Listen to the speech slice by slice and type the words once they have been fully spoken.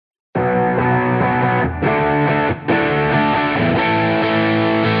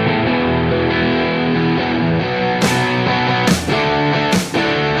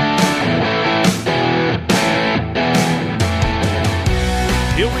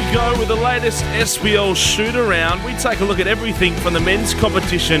we go with the latest SPL shoot-around. We take a look at everything from the men's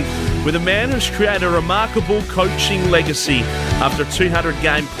competition with a man who's created a remarkable coaching legacy. After a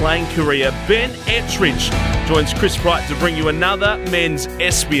 200-game playing career, Ben Ettridge joins Chris Bright to bring you another men's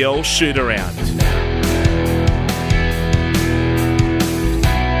SPL shoot-around.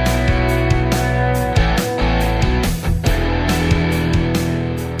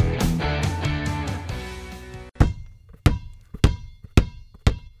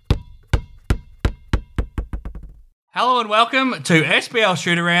 Hello and welcome to SPL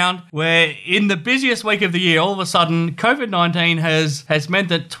Shoot-Around, where in the busiest week of the year, all of a sudden, COVID-19 has meant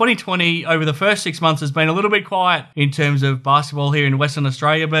that 2020 over the first 6 months has been a little bit quiet in terms of basketball here in Western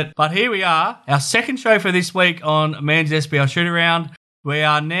Australia. But here we are, our second show for this week on Men's SPL Shoot-Around. We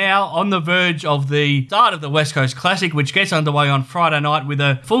are now on the verge of the start of the West Coast Classic, which gets underway on Friday night with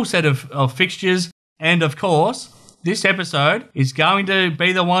a full set of fixtures. And of course, this episode is going to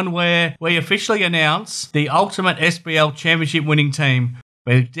be the one where we officially announce the ultimate SPL championship winning team.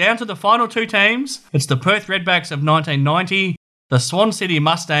 We're down to the final two teams. It's the Perth Redbacks of 1990, the Swan City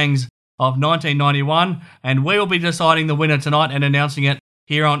Mustangs of 1991, and we will be deciding the winner tonight and announcing it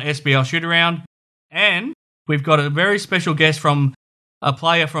here on SPL Shoot-Around. And we've got a very special guest from a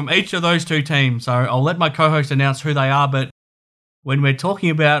player from each of those two teams. So I'll let my co-host announce who they are, but when we're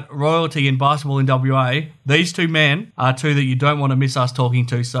talking about royalty in basketball in WA, these two men are two that you don't want to miss us talking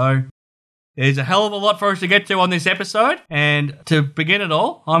to. So there's a hell of a lot for us to get to on this episode. And to begin it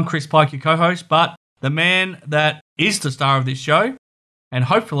all, I'm Chris Pike, your co-host, but the man that is the star of this show, and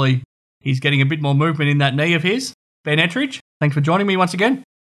hopefully he's getting a bit more movement in that knee of his, Ben Ettridge. Thanks for joining me once again.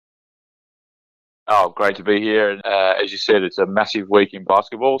 Oh, great to be here. And as you said, it's a massive week in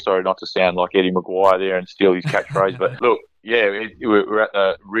basketball. Sorry not to sound like Eddie Maguire there and steal his catchphrase, but look, yeah, we're at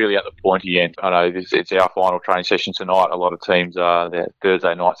the pointy end. I know it's our final training session tonight. A lot of teams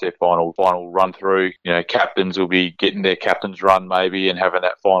Thursday night's their final run through. You know, captains will be getting their captain's run maybe and having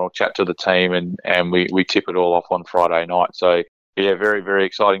that final chat to the team, and we tip it all off on Friday night. So yeah, very, very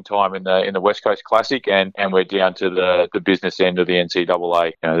exciting time in the West Coast Classic, and we're down to the business end of the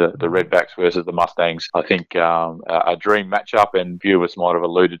NCAA. You know, the Redbacks versus the Mustangs. I think a dream matchup, and viewers might have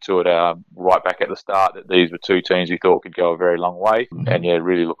alluded to it right back at the start that these were two teams we thought could go a very long way. And yeah,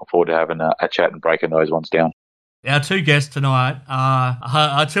 really looking forward to having a chat and breaking those ones down. Our two guests tonight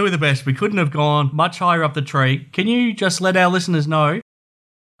are two of the best. We couldn't have gone much higher up the tree. Can you just let our listeners know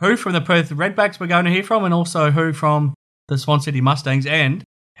who from the Perth Redbacks we're going to hear from, and also who from the Swan City Mustangs, and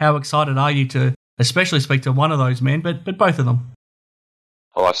how excited are you to especially speak to one of those men, but both of them?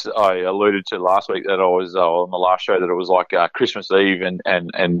 Well, I alluded to last week that I was on the last show that it was like Christmas Eve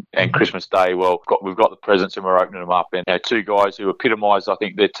and Christmas Day. Well, we've got the presents and we're opening them up, and two guys who epitomised, I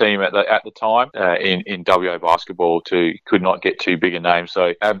think, their team at the time in WA basketball. Could not get too big a name.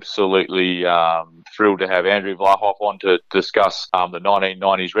 So absolutely thrilled to have Andrew Vlahoff on to discuss the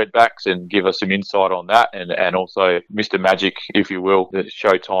 1990s Redbacks and give us some insight on that, and also Mr. Magic, if you will, the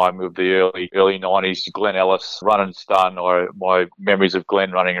Showtime of the early 90s, Glenn Ellis, run and stun. My memories of Glenn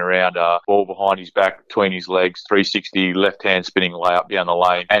running around, ball behind his back, between his legs, 360 left-hand spinning layup down the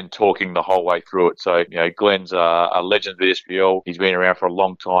lane, and talking the whole way through it. So, you know, Glenn's a legend of the SPL. He's been around for a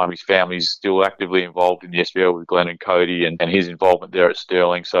long time. His family's still actively involved in the SPL with Glenn and Cody and his involvement there at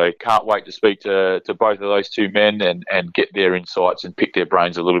Stirling. So can't wait to speak to both of those two men and get their insights and pick their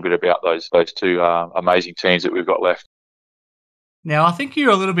brains a little bit about those two amazing teams that we've got left. Now, I think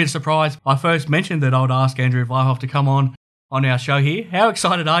you're a little bit surprised. I first mentioned that I would ask Andrew Vlahoff to come on our show here. How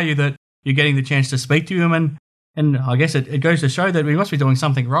excited are you that you're getting the chance to speak to him? And I guess it goes to show that we must be doing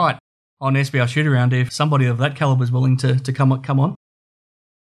something right on SPL Shoot-Around if somebody of that caliber is willing to come on.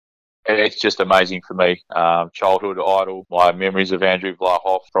 It's just amazing for me. Childhood idol, my memories of Andrew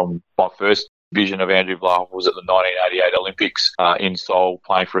Vlahoff from my first vision of Andrew Vlahoff was at the 1988 Olympics in Seoul,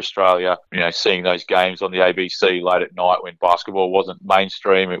 playing for Australia. You know, seeing those games on the ABC late at night when basketball wasn't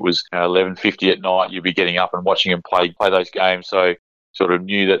mainstream. It was 11:50 at night. You'd be getting up and watching him play those games. So sort of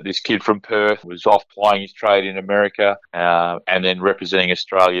knew that this kid from Perth was off playing his trade in America and then representing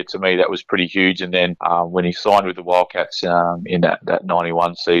Australia. To me, that was pretty huge. And then when he signed with the Wildcats in that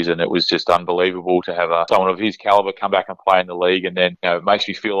 91 season, it was just unbelievable to have someone of his caliber come back and play in the league. And then, you know, it makes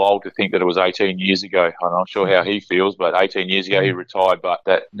me feel old to think that it was 18 years ago. I'm not sure how he feels, but 18 years ago he retired. But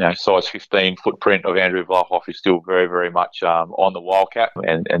that, you know, size 15 footprint of Andrew Vlahoff is still very, very much on the Wildcat,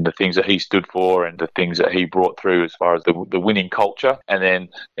 and the things that he stood for and the things that he brought through as far as the winning culture And then,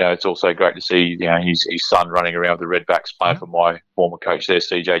 it's also great to see, his son running around with the Redbacks playing for my former coach there,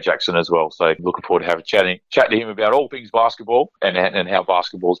 CJ Jackson, as well. So looking forward to having chat to him about all things basketball and how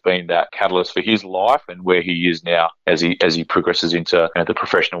basketball's been that catalyst for his life and where he is now as he progresses into the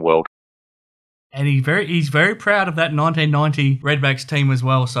professional world. And he's very proud of that 1990 Redbacks team as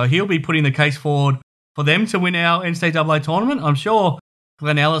well. So he'll be putting the case forward for them to win our NCAA tournament. I'm sure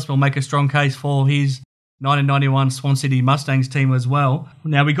Glenn Ellis will make a strong case for his 1991 Swan City Mustangs team as well.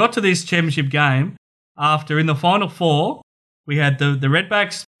 Now, we got to this championship game after, in the Final Four, we had the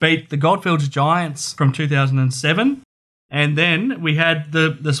Redbacks beat the Goldfields Giants from 2007. And then we had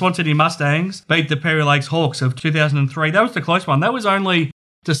the Swan City Mustangs beat the Perry Lakes Hawks of 2003. That was the close one. That was only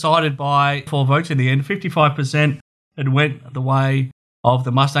decided by 4 votes in the end. 55% it went the way of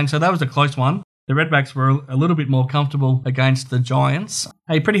the Mustangs. So that was a close one. The Redbacks were a little bit more comfortable against the Giants.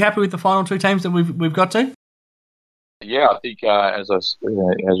 Are you pretty happy with the final 2 teams that we've got to? Yeah, I think as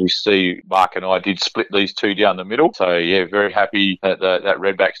we see, Mark and I did split these 2 down the middle. So yeah, very happy that that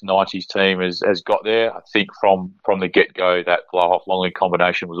Redbacks 90s team has got there. I think from the get-go that Vlahoff-Longley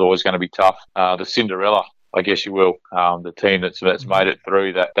combination was always going to be tough. The Cinderella, I guess you will, the team that's made it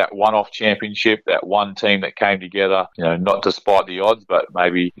through that one-off championship, that one team that came together, not despite the odds, but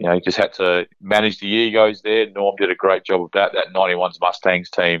maybe, just had to manage the egos there. Norm did a great job of that. That 91's Mustangs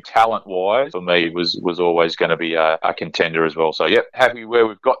team, talent-wise, for me, was always going to be a contender as well. So, yep, happy where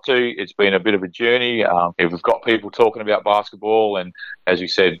we've got to. It's been a bit of a journey. We've got people talking about basketball, and as we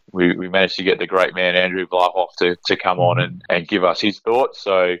said, we managed to get the great man, Andrew Vlahoff, to come on and give us his thoughts.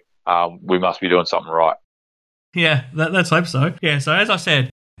 So, we must be doing something right. Yeah, let's hope so. Yeah, so as I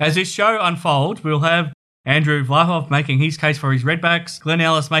said, as this show unfolds, we'll have Andrew Vlahoff making his case for his Redbacks, Glenn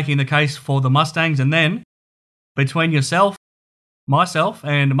Ellis making the case for the Mustangs, and then between yourself, myself,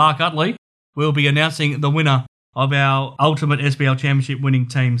 and Mark Utley, we'll be announcing the winner of our Ultimate SBL Championship winning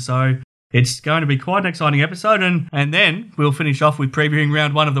team. So it's going to be quite an exciting episode, and then we'll finish off with previewing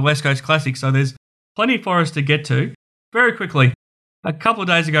round 1 of the West Coast Classic. So there's plenty for us to get to. Very quickly, a couple of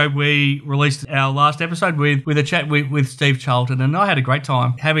days ago, we released our last episode with a chat with Steve Charlton, and I had a great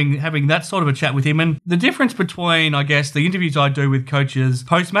time having that sort of a chat with him. And the difference between, I guess, the interviews I do with coaches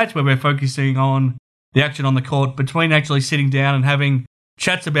post-match, where we're focusing on the action on the court, between actually sitting down and having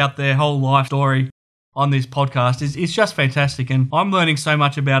chats about their whole life story on this podcast, is just fantastic. And I'm learning so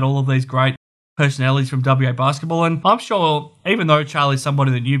much about all of these great personalities from WA basketball, and I'm sure even though Charlie's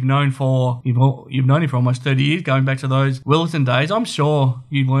somebody that you've known him for almost 30 years, going back to those Willetton days, I'm sure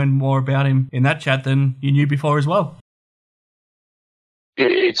you learned more about him in that chat than you knew before as well.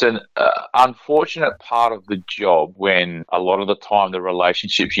 It's an unfortunate part of the job when a lot of the time the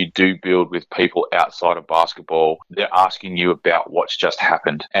relationships you do build with people outside of basketball, they're asking you about what's just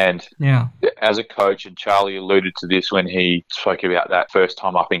happened. And as a coach, and Charlie alluded to this when he spoke about that first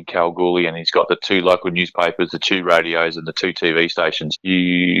time up in Kalgoorlie, and he's got the 2 local newspapers, the 2 radios and the 2 TV stations.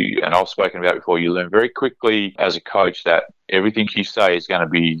 And I've spoken about before, you learn very quickly as a coach that everything you say is going to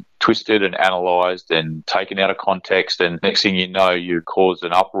be twisted and analysed and taken out of context, and next thing you know, you caused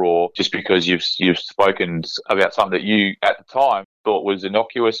an uproar just because you've spoken about something that you at the time thought was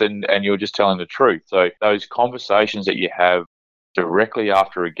innocuous, and you're just telling the truth. So those conversations that you have directly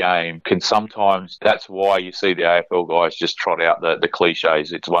after a game can sometimes, that's why you see the AFL guys just trot out the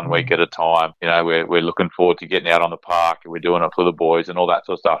cliches. It's 1 week at a time. We're looking forward to getting out on the park, and we're doing it for the boys and all that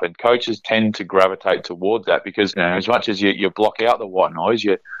sort of stuff. And coaches tend to gravitate towards that because as much as you block out the white noise,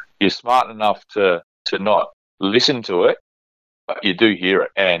 you're smart enough to not listen to it, but you do hear it.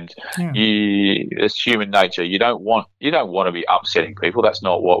 And it's human nature. You don't want to be upsetting people. That's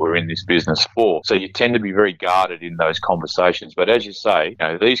not what we're in this business for. So you tend to be very guarded in those conversations. But as you say,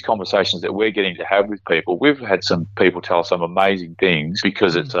 these conversations that we're getting to have with people, we've had some people tell us some amazing things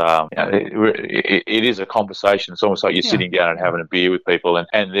because it's it is a conversation. It's almost like you're sitting down and having a beer with people,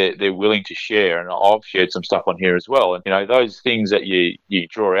 and they're willing to share. And I've shared some stuff on here as well. And those things that you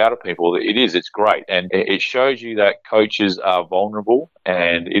draw out of people, it's great, and it shows you that coaches are vulnerable,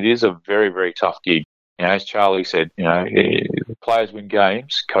 and it is a very, very tough gig. As Charlie said, players win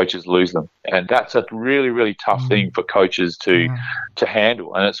games, coaches lose them. And that's a really, really tough thing for coaches to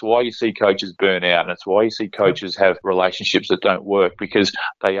handle. And it's why you see coaches burn out, and it's why you see coaches have relationships that don't work, because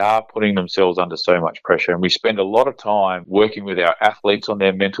they are putting themselves under so much pressure. And we spend a lot of time working with our athletes on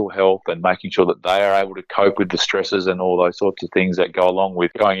their mental health and making sure that they are able to cope with the stresses and all those sorts of things that go along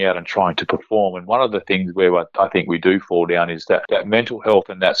with going out and trying to perform. And one of the things where I think we do fall down is that mental health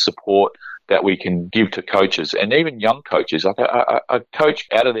and that support that we can give to coaches and even young coaches. Like a coach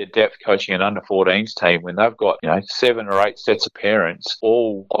out of their depth coaching an under 14s team when they've got 7 or 8 sets of parents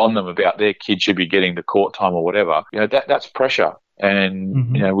all on them about their kid should be getting the court time or whatever. That's pressure.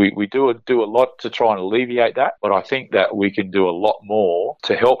 And we do a lot to try and alleviate that, but I think that we can do a lot more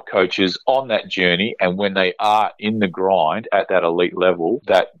to help coaches on that journey. And when they are in the grind at that elite level,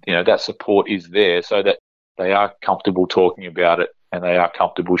 that that support is there, so that they are comfortable talking about it and they are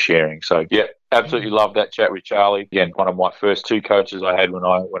comfortable sharing. So yeah, absolutely love that chat with Charlie. Again, one of my first 2 coaches I had when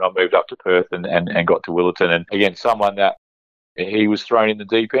I moved up to Perth and got to Willetton, and again someone that. He was thrown in the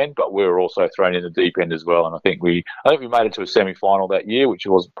deep end, but we were also thrown in the deep end as well. And I think we made it to a semi-final that year, which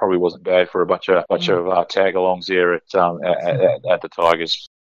probably wasn't bad for a bunch of tag-alongs there at the Tigers.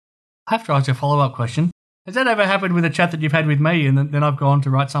 I have to ask you a follow-up question. Has that ever happened with a chat that you've had with me, and then I've gone to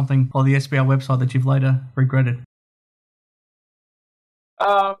write something on the SBL website that you've later regretted?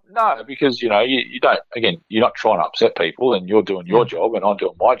 No, because you don't. Again, you're not trying to upset people, and you're doing your job, and I'm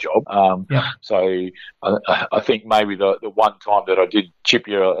doing my job. So I think maybe the one time that I did chip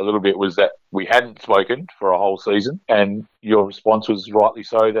you a little bit was that we hadn't spoken for a whole season, and your response was rightly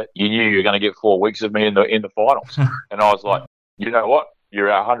so that you knew you were going to get 4 weeks of me in the finals, and I was like, you know what, you're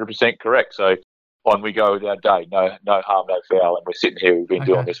 100% correct. So on we go with our day, no harm, no foul, and we're sitting here. We've been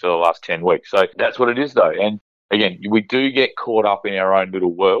doing this for the last 10 weeks, so that's what it is, though, and. Again, we do get caught up in our own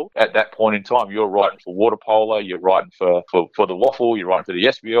little world. At that point in time, you're writing for water polo, you're writing for the waffle, you're writing for the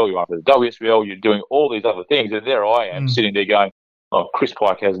SBL, you're writing for the WSBL, you're doing all these other things. And there I am sitting there going, oh, Chris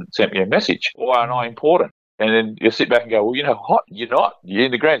Pike hasn't sent me a message. Why aren't I important? And then you sit back and go, well, you know what? You're not. You're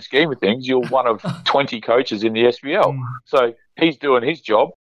in the grand scheme of things, you're one of 20 coaches in the SBL. So he's doing his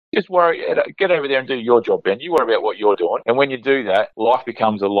job. Just get over there and do your job, Ben. You worry about what you're doing. And when you do that, life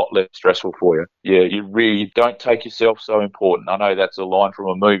becomes a lot less stressful for you. Yeah, you really don't take yourself so important. I know that's a line from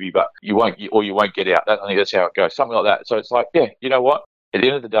a movie, but you won't get out. I think that's how it goes. Something like that. So it's like, yeah, you know what? At the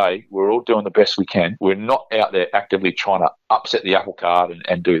end of the day, we're all doing the best we can. We're not out there actively trying to upset the apple cart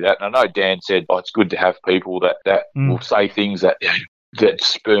and do that. And I know Dan said, it's good to have people that will say things that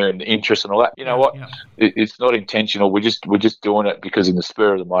spurn interest and all that. You know what? It's not intentional. We're just doing it because in the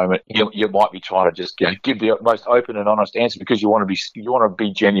spur of the moment, you might be trying to just give the most open and honest answer because you want to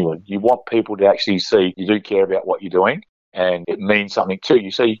be genuine. You want people to actually see you do care about what you're doing and it means something to you.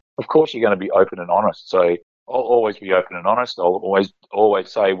 So of course you're going to be open and honest. So I'll always be open and honest. I'll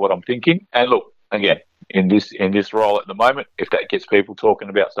always say what I'm thinking. And look, again, in this role at the moment, if that gets people talking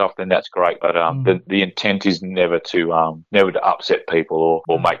about stuff, then that's great. But the intent is never to upset people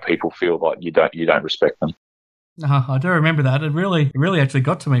or make people feel like you don't respect them. I do remember that. It really actually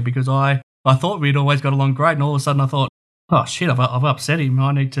got to me because I thought we'd always got along great, and all of a sudden I thought, oh shit, I've upset him.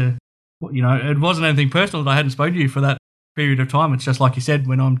 I need to, it wasn't anything personal that I hadn't spoken to you for that period of time. It's just like you said,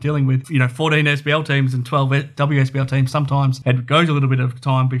 when I'm dealing with 14 SBL teams and 12 WSBL teams, sometimes it goes a little bit of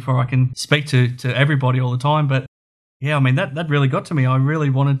time before I can speak to everybody all the time. But yeah, I mean that really got to me. I really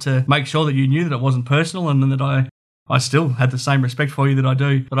wanted to make sure that you knew that it wasn't personal, and that I still had the same respect for you that I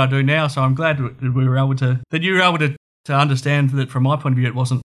do now. So I'm glad that you were able to understand that from my point of view it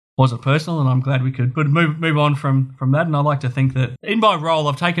wasn't personal, and I'm glad we could move on from that. And I like to think that in my role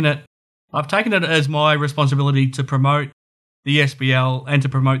I've taken it as my responsibility to promote the SBL and to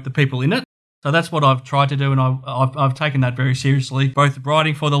promote the people in it. So that's what I've tried to do, and I've taken that very seriously, both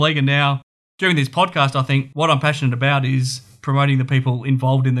writing for the league and now doing this podcast. I think what I'm passionate about is promoting the people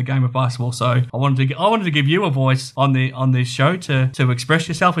involved in the game of basketball. So I wanted to give you a voice on this show to express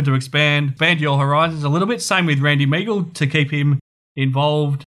yourself and to expand your horizons a little bit. Same with Randy Meagle, to keep him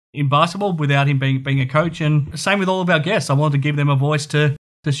involved in basketball without him being a coach, and same with all of our guests. I wanted to give them a voice to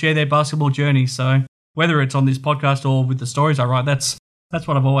share their basketball journey. So whether it's on this podcast or with the stories I write, that's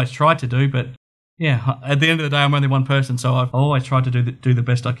what I've always tried to do. But yeah, at the end of the day, I'm only one person, so I've always tried to do the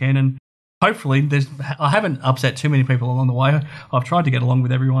best I can. And hopefully, I haven't upset too many people along the way. I've tried to get along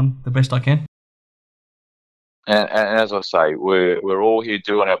with everyone the best I can. And as I say, we're all here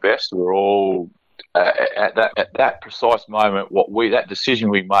doing our best. We're all at that precise moment, that decision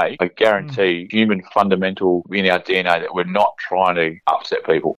we make, I guarantee human fundamental in our DNA that we're not trying to upset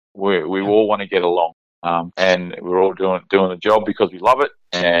people. We all want to get along, and we're all doing the job because we love it.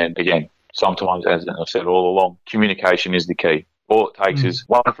 And again, sometimes, as I've said all along, communication is the key. All it takes is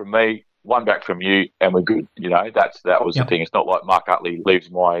one from me, one back from you, and we're good. That was the thing. It's not like Mark Utley leaves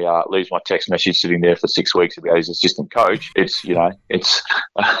my text message sitting there for 6 weeks about his assistant coach. It's and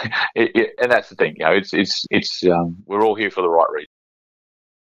that's the thing. We're all here for the right reason.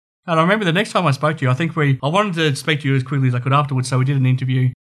 And I remember the next time I spoke to you, I wanted to speak to you as quickly as I could afterwards, so we did an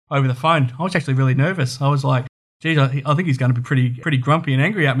interview over the phone. I was actually really nervous. I was like, geez, I think he's going to be pretty grumpy and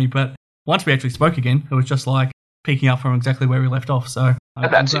angry at me, but once we actually spoke again, it was just like picking up from exactly where we left off. So I'm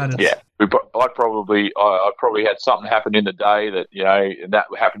glad I probably had something happen in the day that, and that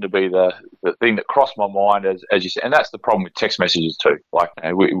happened to be the thing that crossed my mind as you said. And that's the problem with text messages too. Like,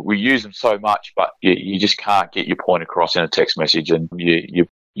 we use them so much, but you just can't get your point across in a text message, and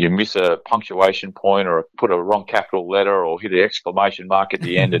you miss a punctuation point or put a wrong capital letter or hit an exclamation mark at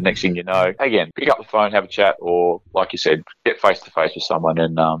the end, and next thing you know, again, pick up the phone, have a chat, or like you said, get face to face with someone,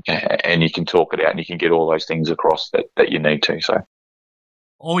 and you can talk it out and you can get all those things across that you need to. So.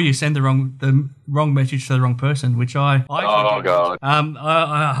 Or you send the wrong message to the wrong person, which I God.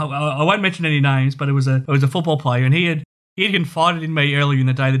 I won't mention any names, but it was a football player, and he had confided in me earlier in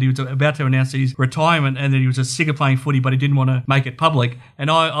the day that he was about to announce his retirement and that he was just sick of playing footy, but he didn't want to make it public. And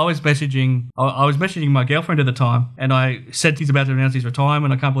I was messaging my girlfriend at the time, and I said he's about to announce his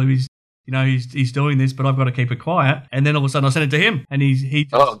retirement. I can't believe he's doing this, but I've got to keep it quiet. And then all of a sudden I sent it to him, and he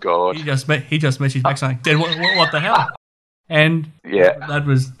just messaged back saying, what the hell? And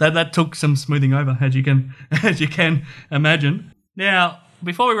that took some smoothing over, as you can imagine. Now,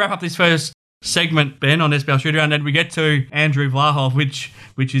 before we wrap up this first segment, Ben, on SBL Shoot Around, and we get to Andrew Vlahov, which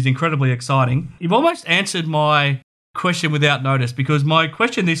is incredibly exciting. You've almost answered my question without notice, because my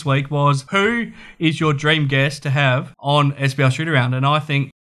question this week was, who is your dream guest to have on SBL Shoot Around? And I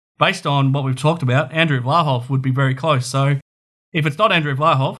think, based on what we've talked about, Andrew Vlahov would be very close. So if it's not Andrew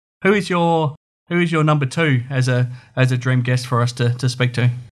Vlahov, who is your number two as a dream guest for us to speak to?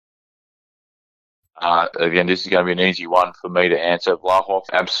 Again, this is going to be an easy one for me to answer. Vlahov,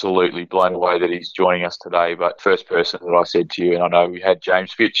 absolutely blown away that he's joining us today. But first person that I said to you, and I know we had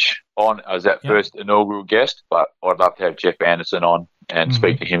James Fitch on as that first inaugural guest, but I'd love to have Jeff Anderson on and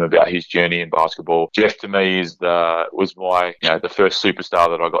speak to him about his journey in basketball. Jeff, to me, was my the first superstar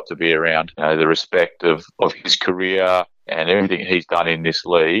that I got to be around. The respect of his career and everything he's done in this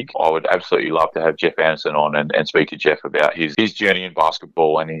league. I would absolutely love to have Jeff Anderson on and speak to Jeff about his journey in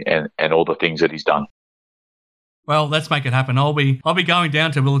basketball and all the things that he's done. Well, let's make it happen. I'll be going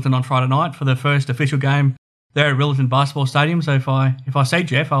down to Willetton on Friday night for the first official game there at Willetton Basketball Stadium. So if I see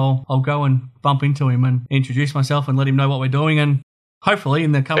Jeff, I'll go and bump into him and introduce myself and let him know what we're doing, and hopefully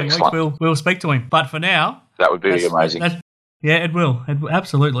in the coming weeks we'll speak to him. But for now, that would be amazing. Yeah, it will.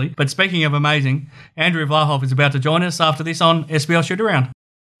 Absolutely. But speaking of amazing, Andrew Vlahov is about to join us after this on SBL Shoot Around.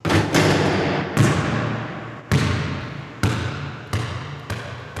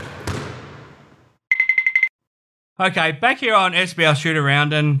 Okay, back here on SBL Shoot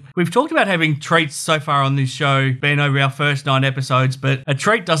Around, and we've talked about having treats so far on this show, been over our first 9 episodes, but a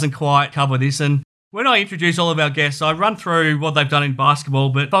treat doesn't quite cover this. And when I introduce all of our guests, I run through what they've done in basketball,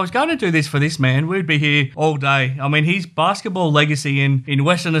 but if I was going to do this for this man, we'd be here all day. I mean, his basketball legacy in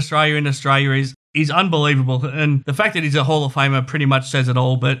Western Australia and Australia is unbelievable, and the fact that he's a Hall of Famer pretty much says it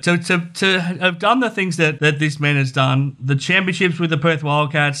all. But to have done the things that this man has done, the championships with the Perth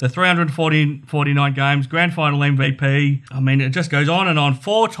Wildcats, the 349 games, grand final MVP, I mean, it just goes on and on.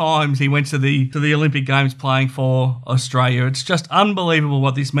 4 times he went to the Olympic Games playing for Australia. It's just unbelievable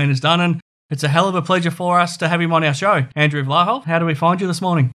what this man has done, and it's a hell of a pleasure for us to have him on our show. Andrew Vlahov, how do we find you this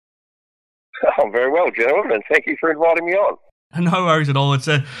morning? Oh, very well, gentlemen, and thank you for inviting me on. No worries at all. It's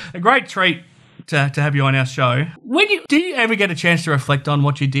a great treat to have you on our show. Do you ever get a chance to reflect on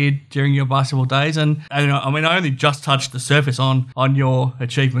what you did during your basketball days? And I mean, I only just touched the surface on your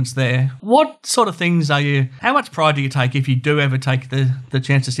achievements there. What sort of things how much pride do you take if you do ever take the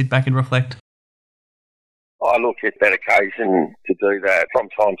chance to sit back and reflect? I look at that occasion to do that from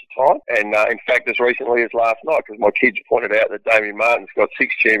time to time. And in fact, as recently as last night, because my kids pointed out that Damien Martin's got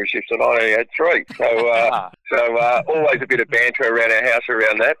 6 championships and I only had 3. So always a bit of banter around our house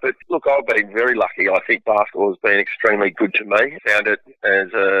around that. But look, I've been very lucky. I think basketball has been extremely good to me. Found it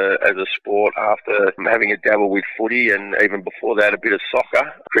as a sport after having a dabble with footy, and even before that a bit of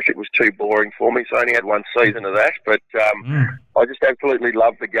soccer. Cricket was too boring for me, so I only had 1 season of that. But I just absolutely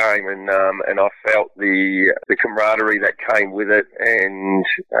loved the game, and I felt the camaraderie that came with it, and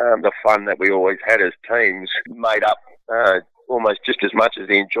the fun that we always had as teams made up almost just as much as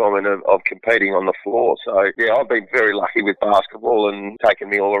the enjoyment of competing on the floor. So yeah, I've been very lucky with basketball, and taken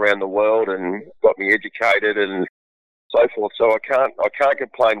me all around the world and got me educated and so forth. So I can't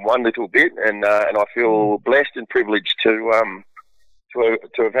complain one little bit, and I feel blessed and privileged to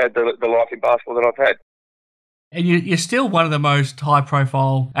have had the life in basketball that I've had. And you're still one of the most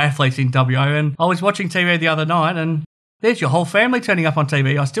high-profile athletes in WA. And I was watching TV the other night, and there's your whole family turning up on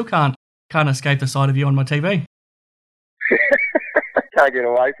TV. I still can't escape the sight of you on my TV. Can't get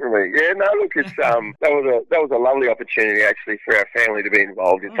away from me. Yeah, no, look, it's that was a lovely opportunity actually for our family to be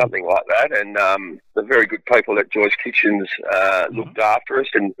involved in something like that, and the very good people at Joyce Kitchens looked after us,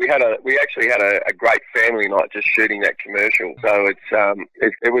 and we actually had a great family night just shooting that commercial. So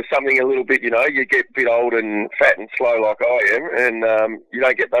it was something a little bit, you get a bit old and fat and slow like I am, and you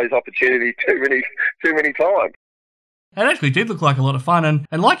don't get those opportunities too many times. It actually did look like a lot of fun, and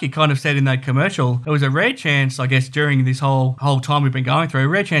like you kind of said in that commercial, it was a rare chance, I guess, during this whole time we've been going through, a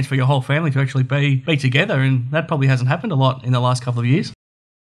rare chance for your whole family to actually be together, and that probably hasn't happened a lot in the last couple of years.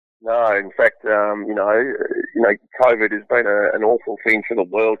 No, in fact, COVID has been an awful thing for the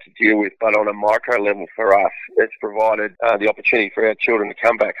world to deal with, but on a micro level for us, it's provided the opportunity for our children to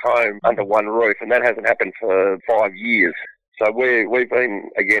come back home under one roof, and that hasn't happened for 5 years. So we've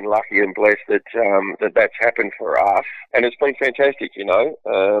been, again, lucky and blessed that that's happened for us, and it's been fantastic, the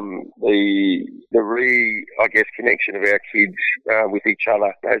connection of our kids with each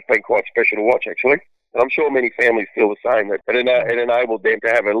other has been quite special to watch, actually. And I'm sure many families feel the same, that it enabled them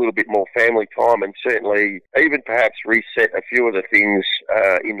to have a little bit more family time and certainly even perhaps reset a few of the things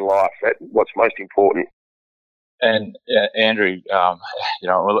in life that what's most important. And Andrew, I'm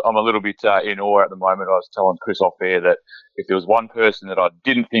a little bit in awe at the moment. I was telling Chris off air that if there was one person that I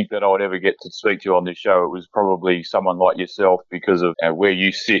didn't think that I would ever get to speak to on this show, it was probably someone like yourself, because of where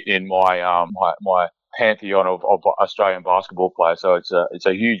you sit in my my pantheon of Australian basketball players. So it's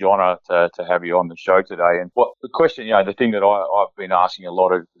a huge honour to have you on the show today. And the question, the thing that I've been asking a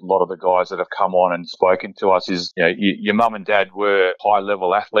lot of the guys that have come on and spoken to us is, your mum and dad were high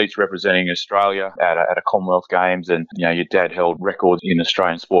level athletes representing Australia at a Commonwealth Games, and your dad held records in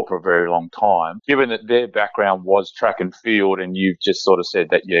Australian sport for a very long time. Given that their background was track and field, and you've just sort of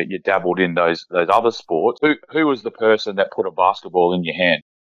said that you dabbled in those other sports, who was the person that put a basketball in your hand?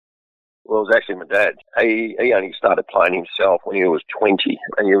 Well, it was actually my dad. He only started playing himself when he was 20,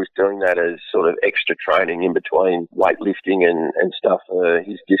 and he was doing that as sort of extra training in between weightlifting and stuff for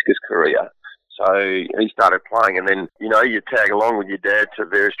his discus career. So he started playing, and then, you tag along with your dad to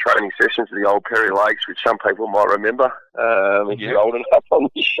various training sessions at the old Perry Lakes, which some people might remember if you're old enough on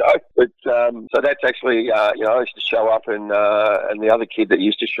the show. But so that's actually, I used to show up, and the other kid that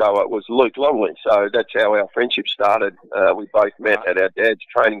used to show up was Luke Longley. So that's how our friendship started. We both met at our dad's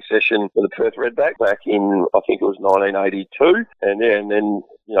training session for the Perth Redback back in, I think it was 1982. And then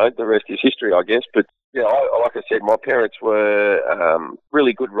the rest is history, I guess. But like I said, my parents were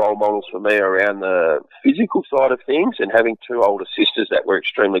really good role models for me around the physical side of things, and having two older sisters that were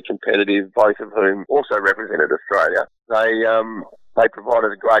extremely competitive, both of whom also represented Australia. They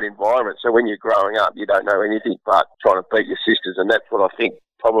provided a great environment. So when you're growing up, you don't know anything but trying to beat your sisters, and that's what I think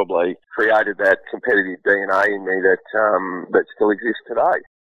probably created that competitive DNA in me that still exists today.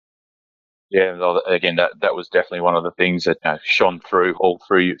 Yeah, again, that was definitely one of the things that shone through all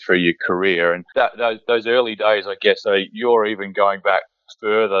through your career. And those early days, I guess, so you're even going back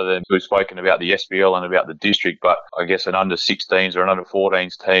further than we've spoken about the SBL and about the district, but I guess an under-16s or an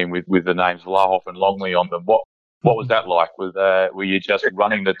under-14s team with the names Vlahoff and Longley on them. What was that like? Were you just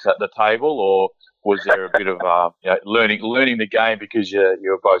running the table, or was there a bit of learning the game, because you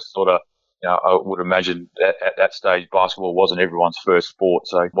were both sort of, I would imagine that at that stage basketball wasn't everyone's first sport.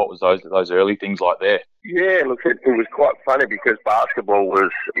 So what was those early things like there? Yeah, look, it was quite funny because basketball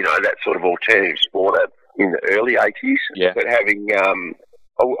was, that sort of alternative sport in the early 80s. Yeah. But having, I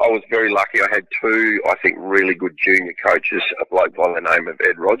was very lucky. I had two, I think, really good junior coaches, a bloke by the name of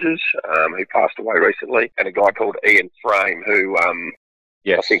Ed Rogers, who passed away recently, and a guy called Ian Frame, who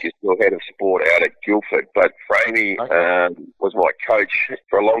I think is still head of sport out at Guildford. But Framey was my coach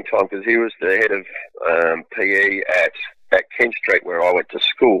for a long time, because he was the head of PE at Kent Street, where I went to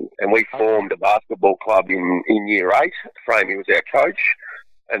school. And we formed a basketball club in year 8. Framey was our coach.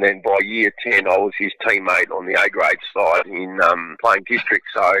 And then by year 10, I was his teammate on the A-grade side in playing district.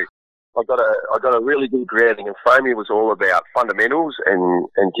 So I got a really good grounding, and Framey was all about fundamentals and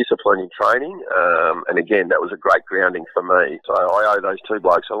discipline in training. And again, that was a great grounding for me. So I owe those two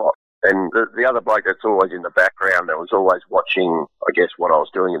blokes a lot. And the other bloke that's always in the background, that was always watching, I guess, what I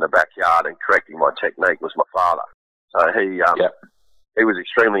was doing in the backyard and correcting my technique, was my father. So he was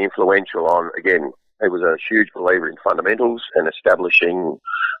extremely influential on, again, he was a huge believer in fundamentals and establishing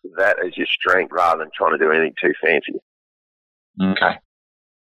that as your strength rather than trying to do anything too fancy. Okay.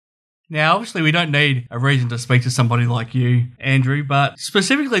 Now, obviously, we don't need a reason to speak to somebody like you, Andrew, but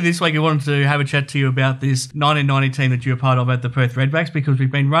specifically this week I wanted to have a chat to you about this 1990 team that you were part of at the Perth Redbacks, because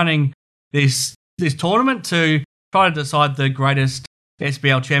we've been running this tournament to try to decide the greatest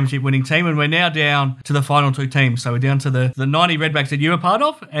SBL Championship winning team, and we're now down to the final two teams. So we're down to the 90 Redbacks that you were part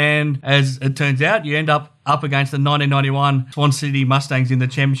of, and as it turns out, you end up against the 1991 Swan City Mustangs in the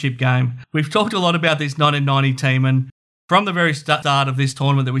championship game. We've talked a lot about this 1990 team, and from the very start of this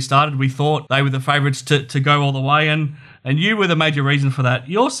tournament that we started, we thought they were the favourites to go all the way, and you were the major reason for that.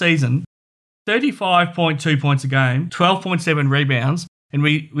 Your season, 35.2 points a game, 12.7 rebounds, and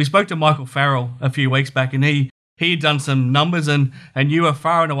we spoke to Michael Farrell a few weeks back, and he had done some numbers, and you were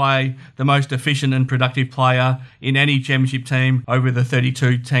far and away the most efficient and productive player in any championship team over the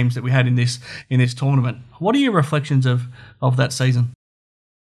 32 teams that we had in this tournament. What are your reflections of that season?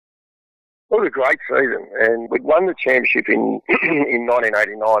 It was a great season, and we won the championship in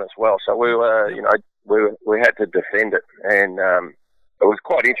 1989 as well. So we were, we had to defend it, and it was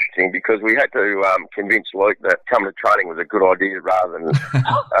quite interesting because we had to convince Luke that coming to training was a good idea rather than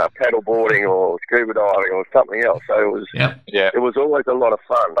paddle boarding or scuba diving or something else. So it was, it was always a lot of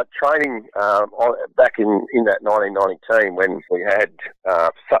fun. But training back in that 1990 team, when we had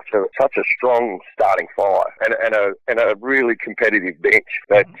such a strong starting five and a really competitive bench,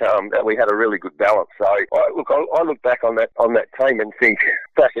 that we had a really good balance. So I look back on that team and think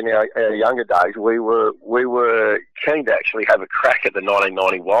back in our younger days, we were keen to actually have a crack at the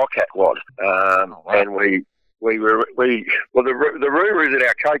 1990 Wildcat squad, and the rumour is that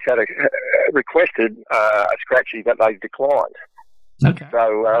our coach had requested a scratchy, but they declined. Okay.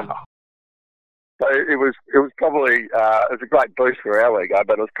 So it was probably it was a great boost for our ego,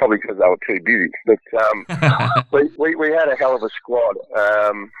 but it was probably because they were too busy. But we had a hell of a squad.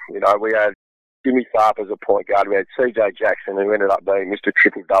 We had Jimmy Tharp as a point guard. We had CJ Jackson, who ended up being Mr.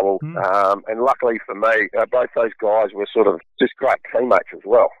 Triple-Double. And luckily for me, both those guys were sort of just great teammates as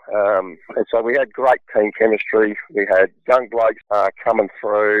well. And so we had great team chemistry. We had young blokes coming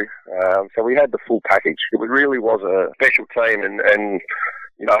through. So we had the full package. It really was a special team, and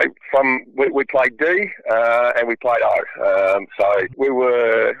we played D and we played O. So we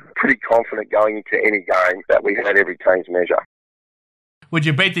were pretty confident going into any game that we had every team's measure. Would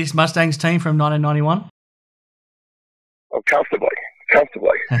you beat this Mustangs team from 1991? Oh, comfortably.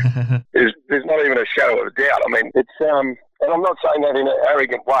 There's not even a shadow of a doubt. I mean, it's and I'm not saying that in an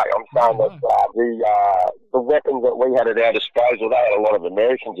arrogant way. I'm saying that the weapons that we had at our disposal, they had a lot of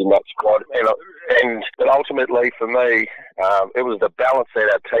Americans in that squad, but ultimately for me, it was the balance that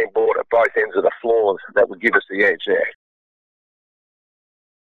our team brought at both ends of the floors that would give us the edge there.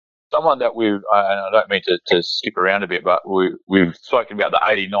 Someone that and I don't mean to skip around a bit, but we've spoken about the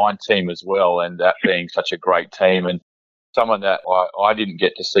 89 team as well, and that being such a great team, and someone that I didn't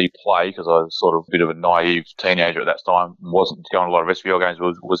get to see play because I was sort of a bit of a naive teenager at that time, wasn't going to a lot of SBL games,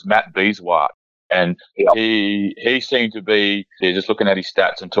 was Matt Beeswax. And he seemed to be, just looking at his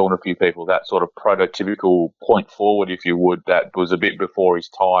stats and talking to a few people, that sort of prototypical point forward, if you would, that was a bit before his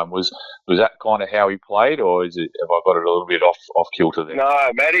time. Was that kind of how he played, or have I got it a little bit off kilter there?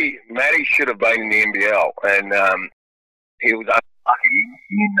 No, Matty should have been in the NBL, and he was unlucky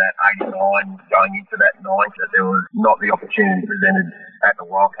in that 89 going into that 90 that there was not the opportunity presented at the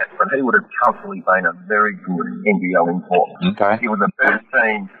Wildcats, but he would have comfortably been a very good NBL import. Okay. He was the first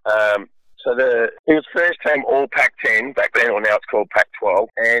team. So he was first team All Pac-10 back then, or now it's called Pac-12,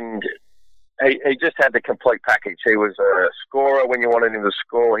 and he just had the complete package. He was a scorer when you wanted him to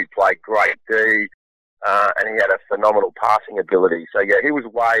score. He played great D, and he had a phenomenal passing ability. So yeah, he was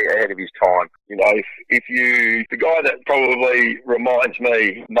way ahead of his time. The guy that probably reminds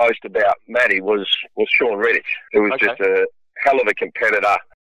me most about Matty was Sean Redditch, who was just a hell of a competitor.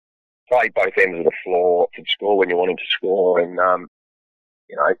 Played both ends of the floor, could score when you want him to score, and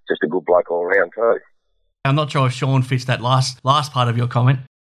just a good bloke all around too. I'm not sure if Sean fits that last part of your comment.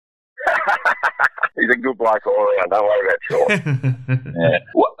 He's a good bloke all around, don't worry about Sean. Yeah.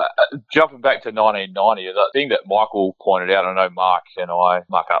 Well, jumping back to 1990, the thing that Michael pointed out, I know Mark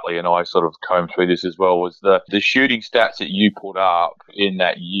Utley and I sort of combed through this as well, was the shooting stats that you put up in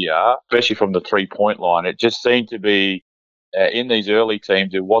that year, especially from the 3-point line. It just seemed to be, in these early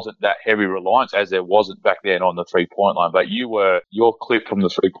teams, there wasn't that heavy reliance as there wasn't back then on the 3-point line. But your clip from the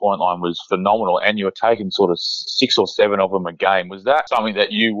 3-point line was phenomenal, and you were taking sort of 6 or 7 of them a game. Was that something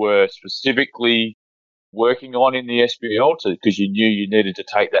that you were specifically working on in the SBL because you knew you needed to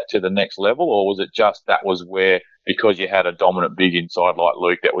take that to the next level, or was it just that was where, because you had a dominant big inside like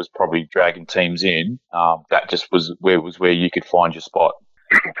Luke that was probably dragging teams in, that just was where you could find your spot?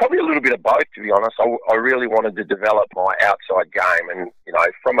 Probably a little bit of both, to be honest. I really wanted to develop my outside game, and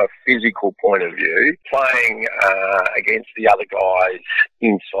from a physical point of view, playing against the other guys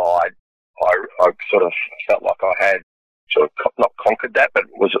inside, I sort of felt like I had sort of not conquered that, but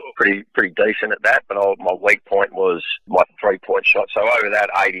was pretty decent at that. But my weak point was my 3-point shot. So over that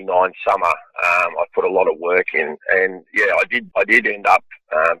 89 summer, I put a lot of work in, and yeah, I did end up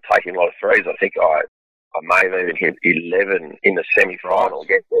taking a lot of threes. I think I may have even hit 11 in the semi-final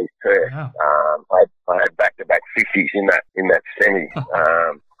against East Perth. Wow. I had back-to-back 50s in that semi.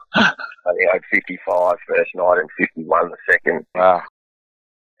 I think I had 55 first night and 51 the second. Wow.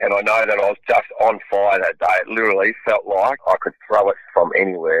 And I know that I was just on fire that day. It literally felt like I could throw it from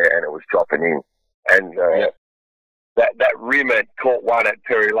anywhere and it was dropping in. And that rim at court one at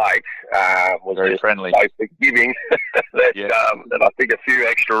Perry Lakes was very just friendly, so forgiving that I think a few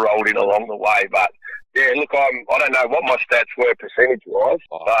extra rolled in along the way. But yeah, look, I don't know what my stats were percentage-wise,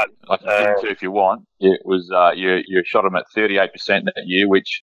 but I can give it to you if you want. It was you shot them at 38% that year,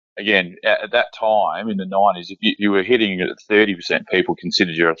 which again at that time in the 90s, if you were hitting it at 30%, people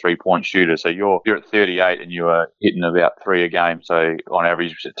considered you a 3-point shooter. So you're at 38 and you were hitting about 3 a game. So on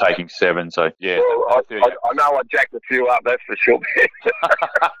average, taking 7. So yeah, well, I know I jacked a few up. That's for sure.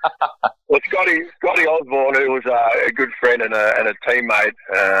 Well, Scotty Osborne, who was a good friend and a teammate,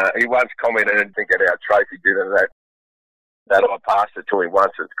 he once commented, I think, at our trophy dinner that I passed it to him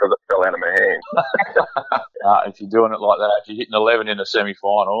once because it fell out of my hand. If you're doing it like that, if you're hitting 11 in a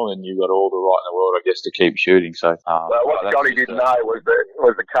semi-final, then you've got all the right in the world, I guess, to keep shooting. So, well, what Scotty didn't know was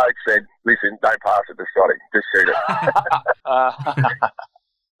the coach said, "Listen, don't pass it to Scotty, just shoot it."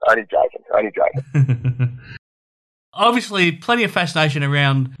 Only joking. Obviously, plenty of fascination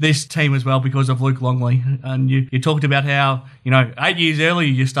around this team as well because of Luke Longley. And you talked about how, 8 years earlier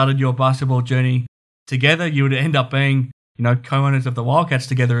you started your basketball journey together. You would end up being, co-owners of the Wildcats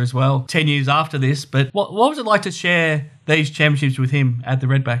together as well 10 years after this. But what was it like to share these championships with him at the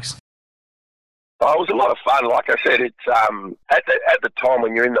Redbacks? Oh, it was a lot of fun. Like I said, it's at the time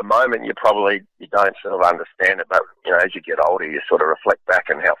when you're in the moment, you don't sort of understand it. But, as you get older, you sort of reflect back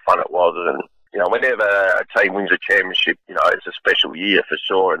on how fun it was. And whenever a team wins a championship, it's a special year for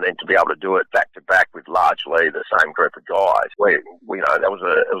sure. And then to be able to do it back to back with largely the same group of guys, it was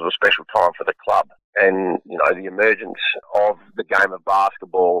a special time for the club. And, the emergence of the game of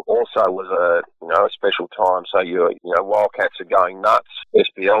basketball also was a special time. So Wildcats are going nuts,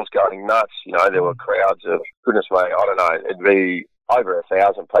 SPL's going nuts. There were crowds of, goodness me, I don't know, it'd be over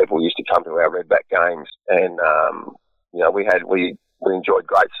 1,000 people used to come to our Redback games. And, we enjoyed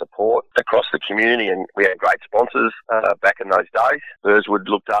great support across the community, and we had great sponsors back in those days. Burswood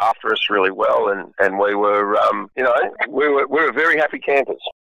looked after us really well, and we were, we were very happy campers.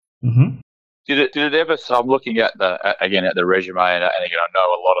 Mm-hmm. Did it ever? So I'm looking at the resume, and again, I know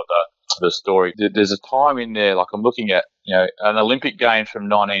a lot of the story. There's a time in there, like I'm looking at, an Olympic Games from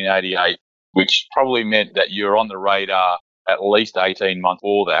 1988, which probably meant that you're on the radar at least 18 months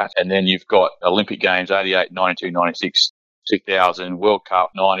before that, and then you've got Olympic Games 88, 92, 96. 2000, World Cup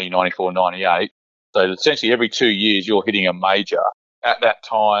 90, 94, 98. So essentially every 2 years you're hitting a major. At that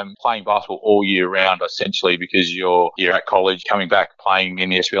time, playing basketball all year round, essentially, because you're at college, coming back, playing in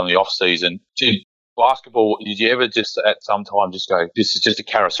the SPL in the off-season. Did you ever just at some time just go, this is just a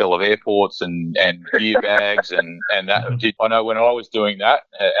carousel of airports and gear bags and that? I know when I was doing that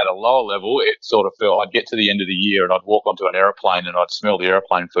at a lower level, it sort of felt I'd get to the end of the year and I'd walk onto an aeroplane and I'd smell the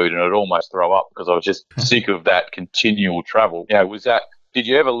aeroplane food and I'd almost throw up because I was just sick of that continual travel. Did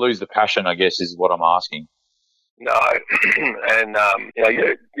you ever lose the passion, I guess, is what I'm asking? No, and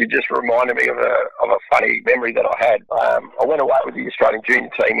you just reminded me of a funny memory that I had. I went away with the Australian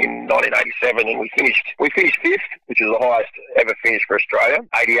junior team in 1987, and we finished fifth, which is the highest ever finish for Australia.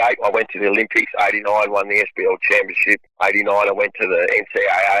 88, I went to the Olympics. 89, won the SPL Championship. 89, I went to the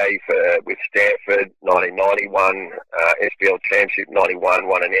NCAA with Stanford. 1990, won SPL Championship. 91,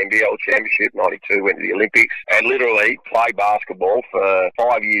 won an NBL Championship. 92, went to the Olympics, and literally played basketball for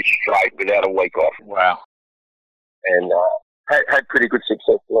 5 years straight without a week off. Wow. And had pretty good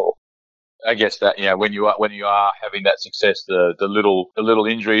success there. I guess that when you are having that success, the little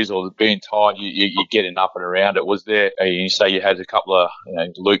injuries or being tired, you getting up and around it. Was there? You say you had a couple of.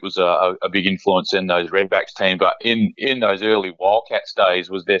 Luke was a big influence in those Redbacks team, but in those early Wildcats days,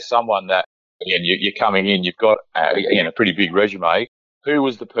 was there someone that again you're coming in, you've got a pretty big resume. Who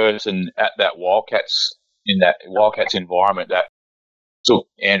was the person at that Wildcats environment that took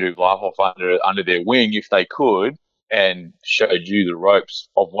Andrew Vlahoff under their wing, if they could, and showed you the ropes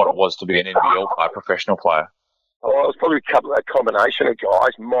of what it was to be an NBL player, professional player? Well, it was probably a combination of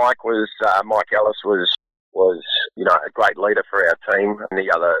guys. Mike Ellis was a great leader for our team, and the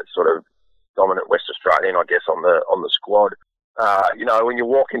other sort of dominant West Australian, I guess, on the squad when you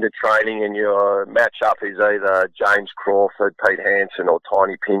walk into training and your match-up is either James Crawford, Pete Hansen or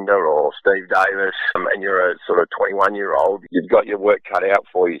Tiny Pinder or Steve Davis, and you're a sort of 21-year-old, you've got your work cut out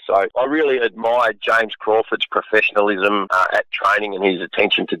for you. So I really admired James Crawford's professionalism at training and his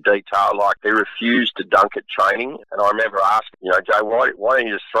attention to detail. Like, he refused to dunk at training. And I remember asking, Joe, why don't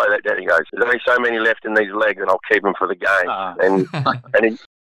you just throw that down? He goes, there's only so many left in these legs and I'll keep them for the game.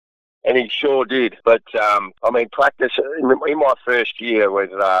 And he sure did. But, practice, in my first year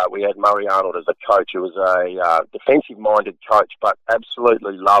with, we had Murray Arnold as a coach, who was a defensive-minded coach, but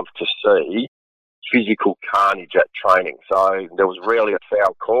absolutely loved to see physical carnage at training. So there was rarely a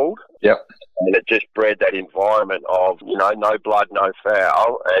foul called. Yep. And it just bred that environment of, no blood, no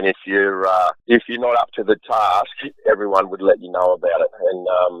foul. And if you're not up to the task, everyone would let you know about it.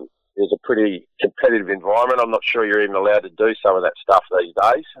 And, there's a pretty competitive environment. I'm not sure you're even allowed to do some of that stuff these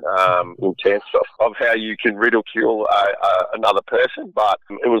days, in terms of how you can ridicule another person. But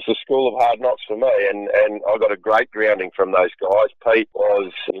it was the school of hard knocks for me, and I got a great grounding from those guys. Pete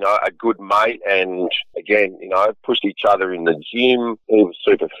was, a good mate, and again, pushed each other in the gym. He was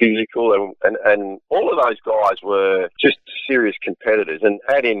super physical, and all of those guys were just serious competitors. And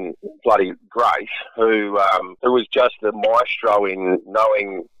add in bloody Grace, who was just the maestro in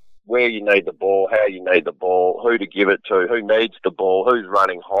knowing where you need the ball, how you need the ball, who to give it to, who needs the ball, who's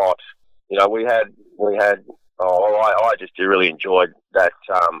running hot. I just really enjoyed that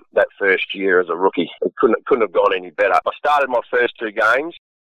first year as a rookie. It couldn't have gone any better. I started my first 2 games.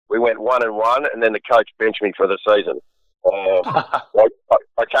 We went 1-1, and then the coach benched me for the season. I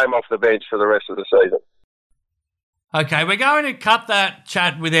came off the bench for the rest of the season. Okay, we're going to cut that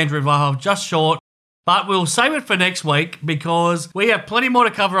chat with Andrew Vlahov just short. But we'll save it for next week because we have plenty more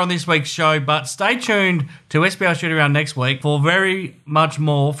to cover on this week's show. But stay tuned to SBL Shoot Around next week for very much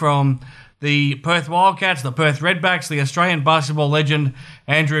more from the Perth Wildcats, the Perth Redbacks, the Australian basketball legend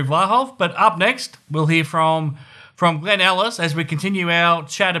Andrew Vlahov. But up next, we'll hear from Glenn Ellis as we continue our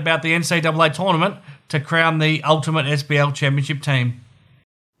chat about the NCAA tournament to crown the ultimate SBL championship team.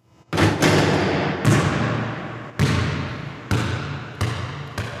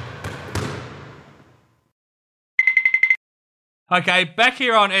 Okay, back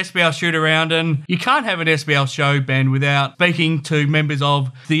here on SBL Shoot Around, and you can't have an SBL show, Ben, without speaking to members of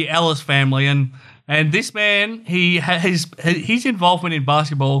the Ellis family. And this man, his involvement in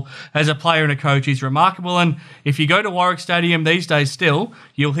basketball as a player and a coach is remarkable. And if you go to Warwick Stadium these days still,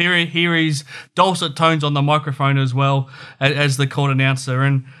 you'll hear his dulcet tones on the microphone as well as the court announcer.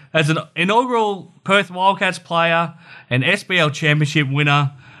 And as an inaugural Perth Wildcats player, an SBL championship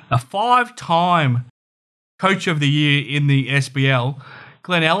winner, a 5-time Coach of the Year in the SBL.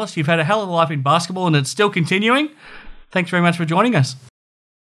 Glenn Ellis, you've had a hell of a life in basketball and it's still continuing. Thanks very much for joining us.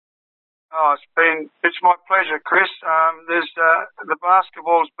 Oh, it's my pleasure, Chris. The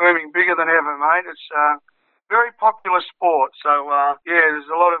basketball's booming bigger than ever, mate. It's a very popular sport. So there's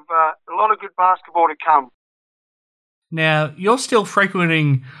a lot of good basketball to come. Now, you're still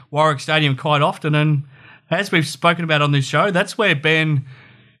frequenting Warwick Stadium quite often, and as we've spoken about on this show, that's where Ben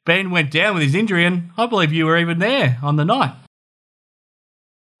went down with his injury, and I believe you were even there on the night.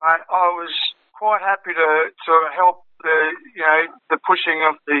 I was quite happy to help the pushing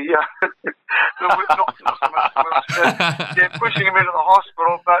of pushing him into the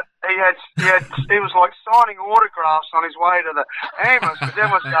hospital. But he was like signing autographs on his way to the ambulance, because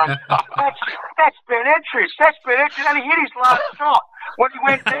everyone's going, that's Ben Edridge, and he hit his last shot when he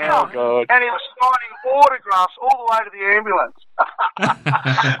went down, and he was signing autographs all the way to the ambulance.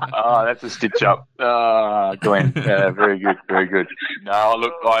 Oh, that's a stitch up, Glenn. Very good, very good. No,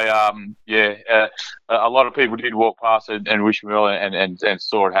 look, a lot of people did walk past and wish me well, and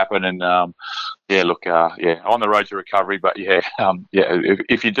saw it happen, and on the road to recovery. But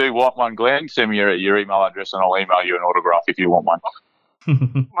if you do want one, Glenn, send me your email address, and I'll email you an autograph if you want one.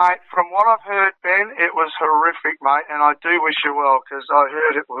 Mate, from what I've heard, Ben, it was horrific, mate, and I do wish you well, because I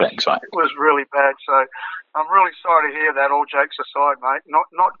heard it was really bad. So I'm really sorry to hear that. All jokes aside, mate, not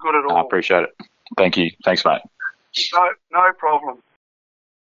good at all. I appreciate it. Thank you. Thanks, mate. No problem.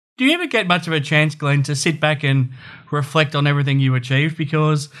 Do you ever get much of a chance, Glenn, to sit back and reflect on everything you achieved?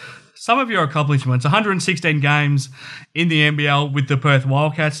 Because some of your accomplishments, 116 games in the NBL with the Perth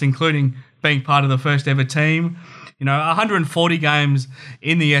Wildcats, including being part of the first ever team, 140 games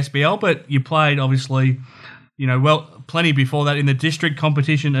in the SBL, but you played obviously, plenty before that in the district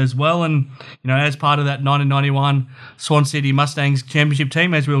competition as well. And, as part of that 1991 Swan City Mustangs championship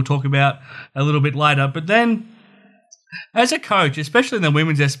team, as we'll talk about a little bit later. But then as a coach, especially in the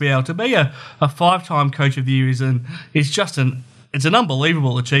women's SBL, to be a 5-time Coach of the Year is just an it's an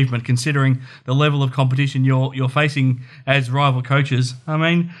unbelievable achievement considering the level of competition you're facing as rival coaches. I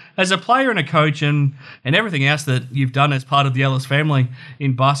mean, as a player and a coach and everything else that you've done as part of the Ellis family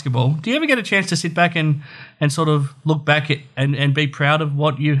in basketball, do you ever get a chance to sit back and sort of look back and be proud of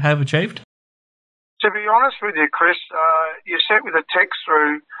what you have achieved? To be honest with you, Chris, you sent me the text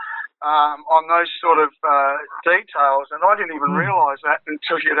through on those sort of details, and I didn't even realise that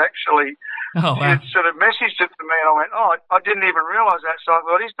until you'd actually you'd sort of messaged it to me, and I went, I didn't even realise that. So I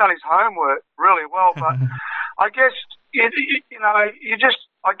thought he's done his homework really well. But I guess you just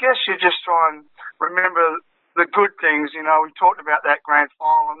try and remember the good things. You know, we talked about that grand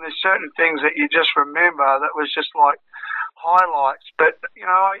final, and there's certain things that you just remember that was just like highlights. But you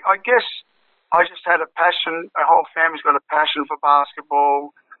know, I guess I just had a passion. Our whole family's got a passion for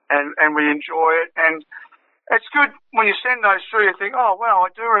basketball, and we enjoy it. And it's good when you send those through. You think, oh well, I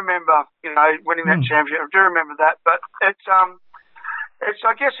do remember, you know, winning that championship. I do remember that. But it's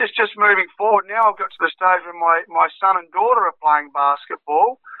I guess it's just moving forward. Now I've got to the stage where my son and daughter are playing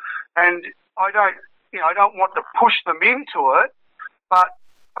basketball, and I don't want to push them into it, but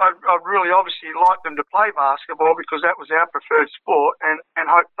I'd really obviously like them to play basketball because that was our preferred sport, and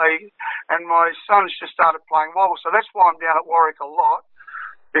hope and my son's just started playing wobble, so that's why I'm down at Warwick a lot,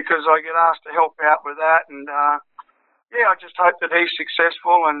 because I get asked to help out with that, and I just hope that he's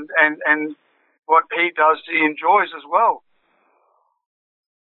successful and what he does he enjoys as well.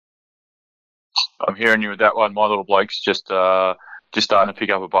 I'm hearing you with that one. My little bloke's just starting to pick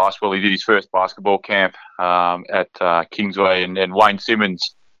up a basketball. He did his first basketball camp at Kingsway, and Wayne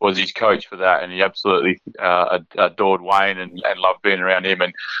Simmons was his coach for that, and he absolutely adored Wayne and loved being around him.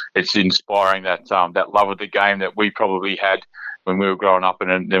 And it's inspiring that love of the game that we probably had when we were growing up,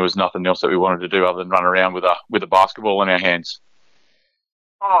 and there was nothing else that we wanted to do other than run around with a basketball in our hands.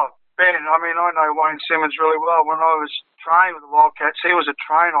 Oh, Ben, I mean, I know Wayne Simmons really well. When I was training with the Wildcats, he was a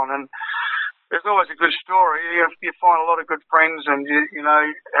train-on, and there's always a good story. You find a lot of good friends, and you know,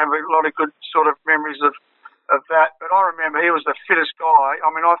 have a lot of good sort of memories of that. But I remember he was the fittest guy. I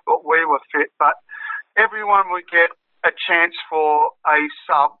mean, I thought we were fit, but everyone would get a chance for a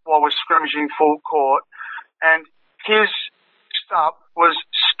sub while we're scrimmaging full court, and his sub was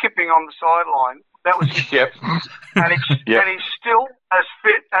skipping on the sideline. That was his yep. And he's still as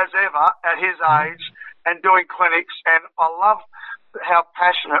fit as ever at his age and doing clinics, and I love how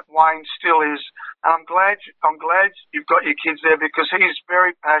passionate Wayne still is, and I'm glad you've got your kids there because he's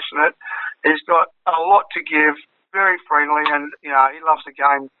very passionate. He's got a lot to give, very friendly, and you know he loves the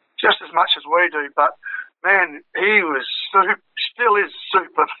game just as much as we do. But man, he was still is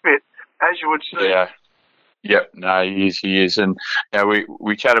super fit, as you would see. Yeah. Yep, no, he is, and you know,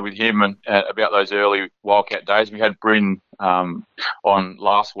 we chatted with him about those early Wildcat days. We had Bryn on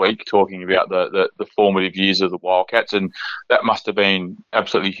last week talking about the formative years of the Wildcats, and that must have been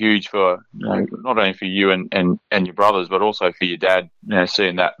absolutely huge for not only for you and your brothers, but also for your dad. You know,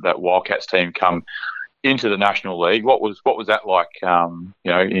 seeing that Wildcats team come into the National League. What was that like?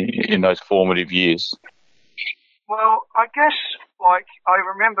 In those formative years. Well, I guess I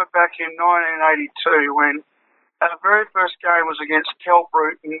remember back in 1982 when. Our very first game was against Kel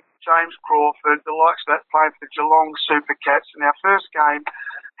Bruton, James Crawford, the likes of that played for Geelong Super Cats. In our first game,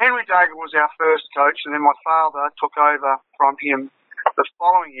 Henry Daigle was our first coach, and then my father took over from him the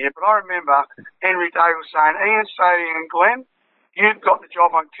following year. But I remember Henry Daigle saying, Ian Sadie and Glenn, you've got the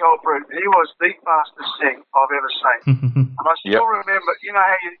job on Kel Bruton. He was the fastest thing I've ever seen. And I still remember, you know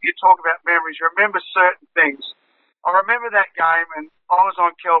how you talk about memories, you remember certain things. I remember that game, and I was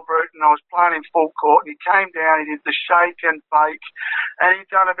on Kel Bruton, I was playing in full court, and he came down, he did the shake and bake, and he'd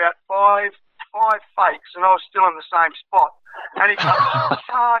done about five fakes, and I was still in the same spot. And he comes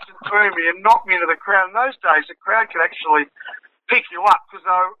charging through me and knocked me into the crowd. In those days, the crowd could actually pick you up because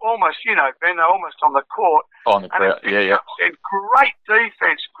they were almost, Ben, they're almost on the court. On the crowd, yeah. And great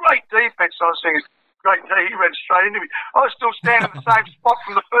defence. I was thinking, great D, he went straight into me. I was still standing in the same spot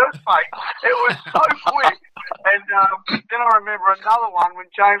from the first fake. It was so quick. And then I remember another one when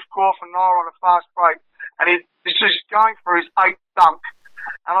James Crawford and I were on a fast break, and he was just going for his 8th dunk.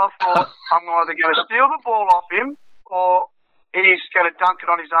 And I thought, I'm either going to steal the ball off him or he's going to dunk it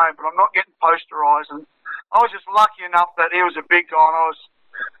on his own, but I'm not getting posterised. And I was just lucky enough that he was a big guy, and I was,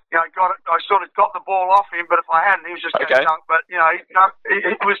 I sort of got the ball off him, but if I hadn't, he was just going to dunk. But,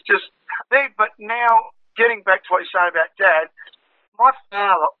 it was just there. But now, getting back to what you say about Dad, my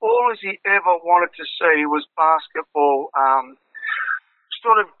father, all he ever wanted to see was basketball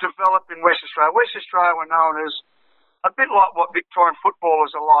sort of develop in West Australia. West Australia were known as a bit like what Victorian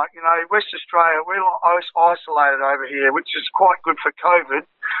footballers are like. West Australia, we're isolated over here, which is quite good for COVID,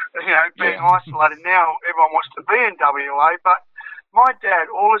 being isolated. Now everyone wants to be in WA, but my dad,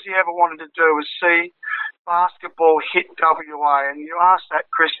 all he ever wanted to do was see basketball hit WA. And you asked that,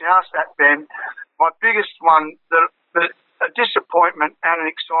 Chris, you asked that, Ben. My biggest one, a disappointment and an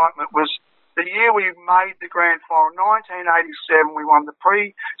excitement was the year we made the grand final. 1987, we won the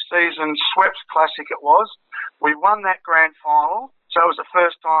pre-season Sweps Classic it was. We won that grand final. So it was the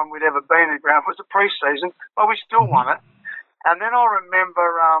first time we'd ever been in the grand final. It was the pre-season, but we still won it. And then I remember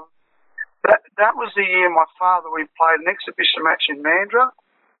that was the year my father, we played an exhibition match in Mandurah,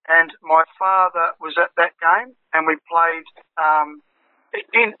 and my father was at that game, and we played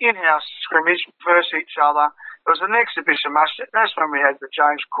in-house scrimmage versus each other. It was an exhibition match. That's when we had the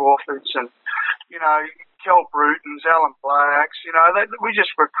James Crawfords and, Kel Brutons, Alan Blacks. We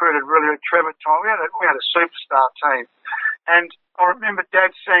just recruited really Trevor Time. We had a superstar team. And I remember Dad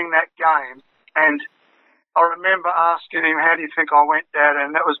seeing that game, and I remember asking him, "How do you think I went, Dad?"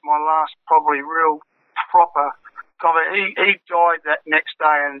 And that was my last probably real proper comment. He died that next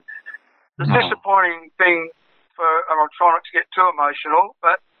day, and the disappointing thing and I'm trying not to get too emotional,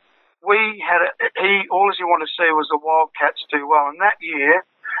 but all he wanted to see was the Wildcats do well. And that year,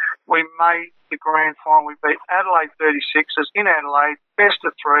 we made the grand final. We beat Adelaide 36ers in Adelaide, best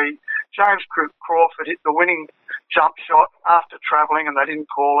of three. James Crawford hit the winning jump shot after travelling, and they didn't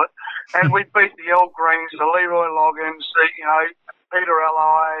call it. And we beat the El Greens, the Leroy Loggins, Peter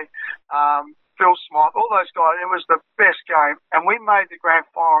Ally, Phil Smythe, all those guys. It was the best game. And we made the grand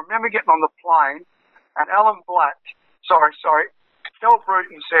final. I remember getting on the plane, and Alan Black, Kel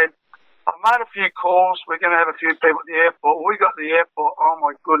Bruton said, "I've made a few calls. We're going to have a few people at the airport." We got to the airport. Oh,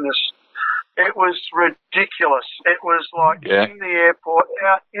 my goodness. It was ridiculous. It was like in the airport,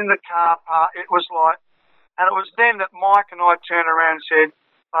 out in the car park. It was like, and it was then that Mike and I turned around and said,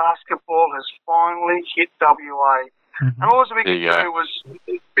 basketball has finally hit WA. And all we could do was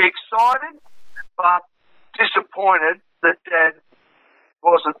be excited, but disappointed that Dad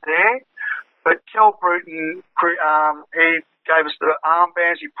wasn't there. But Kel Bruton, he gave us the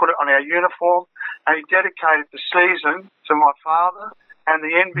armbands, he put it on our uniform, and he dedicated the season to my father and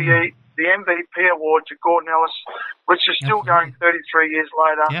the MVP award to Gordon Ellis, which is still going 33 years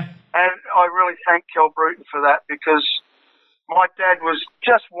later. Yeah. And I really thank Kel Bruton for that, because my dad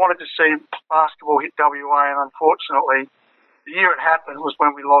just wanted to see basketball hit WA, and unfortunately, the year it happened was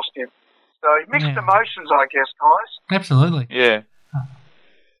when we lost him. So mixed emotions, I guess, guys. Absolutely. Yeah.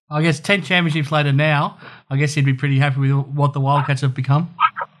 I guess 10 championships later now, I guess you'd be pretty happy with what the Wildcats have become.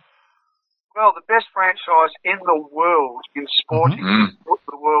 Well, the best franchise in the world in sporting,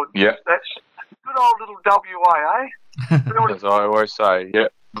 the world. Yeah. That's good old little WA, eh? As I always say,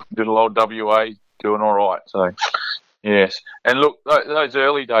 little old WA doing all right. So, yes. And look, those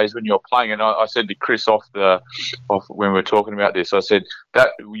early days when you're playing, and I said to Chris off when we were talking about this, I said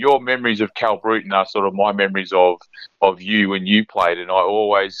that your memories of Cal Bruton are sort of my memories of you when you played, and I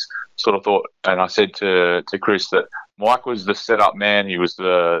always sort of thought, and I said to Chris that Mike was the set-up man. He was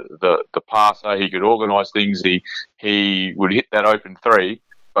the passer. He could organise things. He would hit that open three.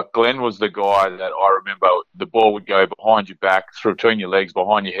 But Glenn was the guy that I remember the ball would go behind your back, between your legs,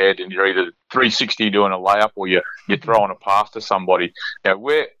 behind your head, and you're either 360 doing a layup or you're throwing a pass to somebody. Now,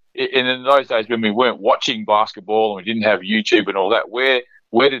 and in those days when we weren't watching basketball and we didn't have YouTube and all that,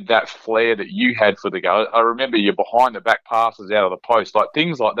 where did that flair that you had for the game? I remember your behind the back passes out of the post, like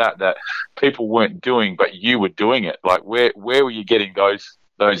things like that people weren't doing, but you were doing it. Like where were you getting those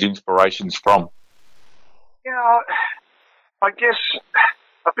inspirations from? I guess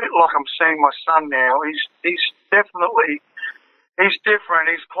a bit like I'm seeing my son now. He's definitely different.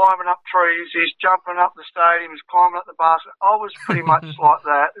 He's climbing up trees. He's jumping up the stadium. He's climbing up the basket. I was pretty much like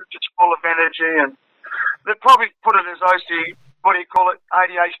that, just full of energy, and they probably put it as OC. What do you call it?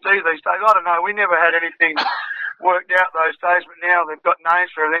 ADHD these days. I don't know. We never had anything worked out those days, but now they've got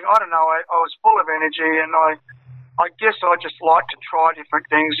names for everything. I don't know. I was full of energy, and I guess I just like to try different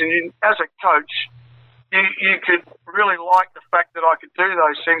things. And as a coach, you could really like the fact that I could do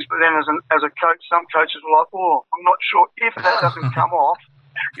those things, but then as a coach, some coaches were like, "Oh, I'm not sure if that doesn't come off."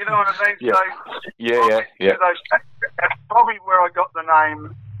 You know what I mean? Yeah. So, that's probably where I got the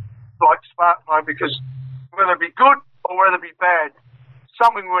name, like Sparkflow, because whether it be good or whether it be bad,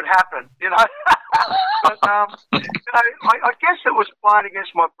 something would happen. But I guess it was playing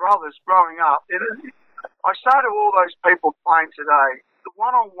against my brothers growing up. I say to all those people playing today, the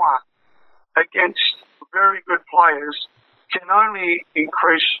one-on-one against very good players can only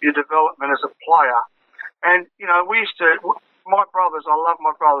increase your development as a player. And, my brothers, I love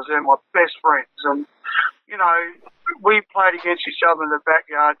my brothers, they're my best friends. And, we played against each other in the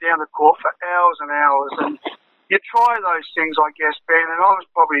backyard, down the court for hours and hours. And you try those things, I guess, Ben, and I was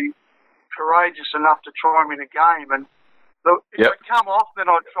probably courageous enough to try them in a game. And if it come off, then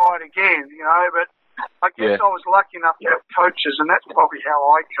I'd try it again, you know. But I guess I was lucky enough to have coaches, and that's probably how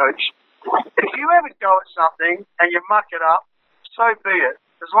I coach. If you have a go at something and you muck it up, so be it.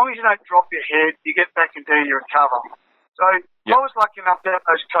 As long as you don't drop your head, you get back and do your recover. So I was lucky enough to have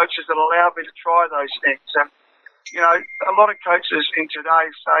those coaches that allowed me to try those things. And, you know, a lot of coaches in today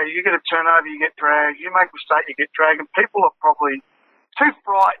say, you get a turnover, you get dragged, you make a mistake, you get dragged, and people are probably too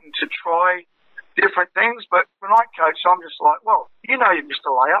frightened to try different things. But when I coach, I'm just like, well, you know you missed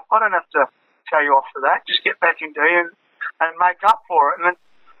a layup. I don't have to tell you off for that. Just get back in D and make up for it. And then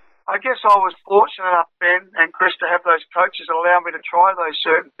I guess I was fortunate enough, Ben and Chris, to have those coaches that allowed me to try those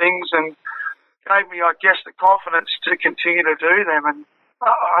certain things and gave me, I guess, the confidence to continue to do them. And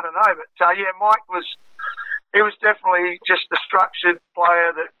I don't know, but Mike was definitely just a structured player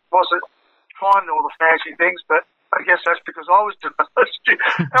that wasn't trying all the fancy things, but I guess that's because I was doing those two.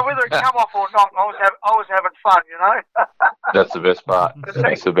 And whether it come off or not, I was having fun, you know. That's the best part.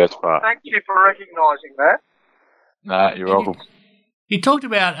 That's the best part. Thank you for recognising that. No, you're welcome. You talked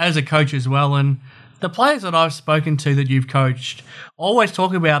about as a coach as well, and the players that I've spoken to that you've coached always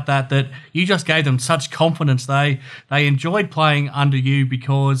talk about that you just gave them such confidence. They enjoyed playing under you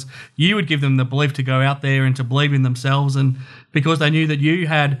because you would give them the belief to go out there and to believe in themselves, and because they knew that you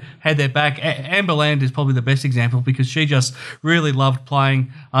had their back. Amber Land is probably the best example because she just really loved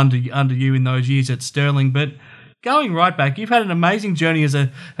playing under you in those years at Stirling. But going right back, you've had an amazing journey as a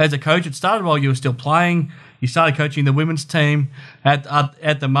coach. It started while you were still playing. You started coaching the women's team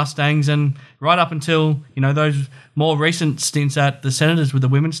at the Mustangs, and right up until, you know, those more recent stints at the Senators with the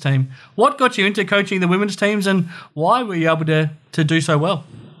women's team. What got you into coaching the women's teams, and why were you able to do so well?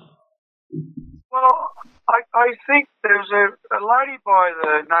 Well, I think there was a lady by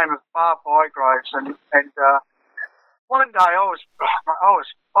the name of Barb Bygraves, and one day I was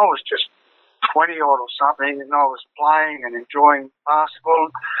just 20 odd or something, and I was playing and enjoying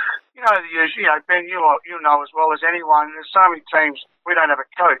basketball. You know, the usual, you know, Ben, you know as well as anyone, there's so many teams, we don't have a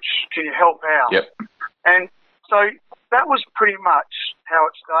coach. Can you help out? Yep. And so that was pretty much how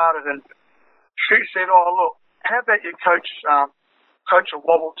it started. And she said, oh, look, how about you coach a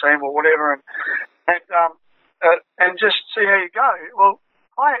wobble team or whatever and just see how you go. Well,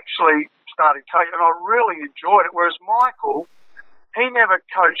 I actually started coaching, and I really enjoyed it, whereas Michael, he never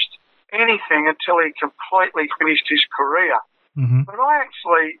coached anything until he completely finished his career. Mm-hmm. But I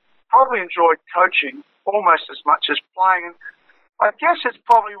actually probably enjoyed coaching almost as much as playing. And I guess it's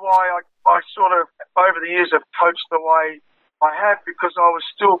probably why I sort of, over the years, have coached the way I have, because I was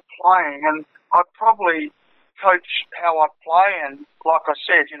still playing, and I probably coach how I play. And like I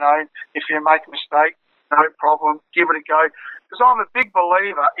said, you know, if you make a mistake, no problem, give it a go. Because I'm a big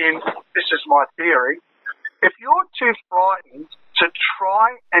believer in, this is my theory, if you're too frightened to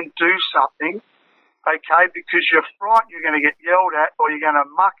try and do something, okay, because you're frightened you're going to get yelled at or you're going to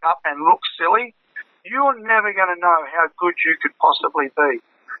muck up and look silly, you're never going to know how good you could possibly be.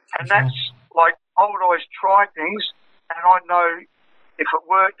 And that's like, I would always try things, and I'd know if it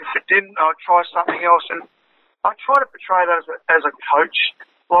worked. If it didn't, I'd try something else. And I try to portray that as a coach.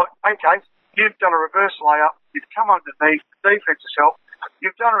 Like, okay, you've done a reverse layup, you've come underneath, defense has helped,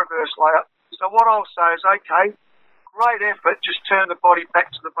 you've done a reverse layup. So what I'll say is, okay, great effort, just turn the body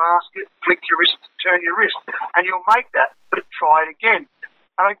back to the basket, flick your wrist, turn your wrist, and you'll make that, but try it again.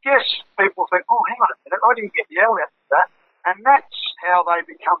 And I guess people think, oh, hang on a minute, I didn't get yelled at for that. And that's how they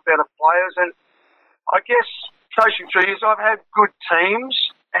become better players. And I guess coaching through years, I've had good teams,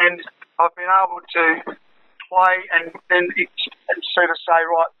 and I've been able to play and then sort of say,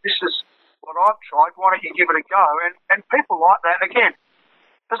 right, this is what I've tried, why don't you give it a go? And people like that. And again,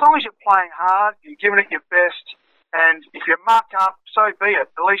 as long as you're playing hard, you're giving it your best, and if you muck up, so be it.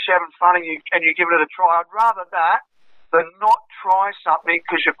 At least you're having fun and you're giving it a try. I'd rather that than not try something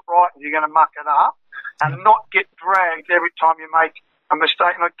because you're frightened you're going to muck it up and not get dragged every time you make a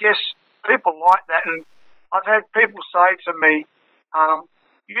mistake. And I guess people like that. And I've had people say to me,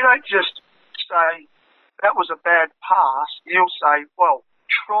 you don't just say, that was a bad pass. You'll say, well,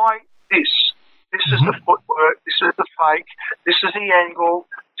 try this. This is the footwork, this is the fake, this is the angle,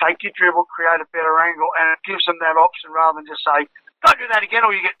 take your dribble, create a better angle, and it gives them that option rather than just say, don't do that again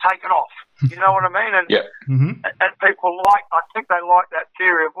or you get taken off. You know what I mean? And, and people I think they like that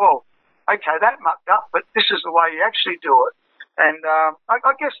theory of, well, okay, that mucked up, but this is the way you actually do it. And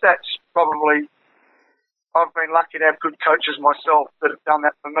I guess that's probably, I've been lucky to have good coaches myself that have done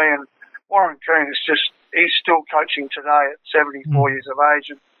that for me. And Warren Coon is he's still coaching today at 74 years of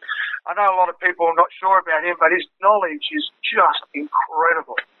age. And I know a lot of people are not sure about him, but his knowledge is just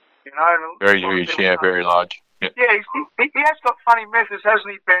incredible. You know, very huge, very large. Yeah, he has got funny methods, hasn't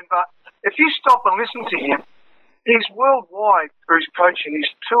he, Ben? But if you stop and listen to him, he's worldwide through his coaching. He's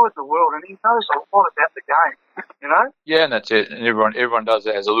toured the world, and he knows a lot about the game. You know? Yeah, and that's it. And everyone does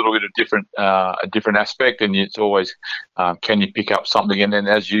it, has a little bit of a different aspect, and it's always can you pick up something? And then,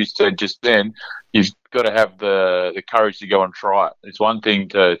 as you said just then, you've got to have the courage to go and try it. It's one thing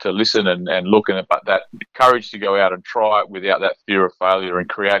to listen and look at it, but that courage to go out and try it without that fear of failure and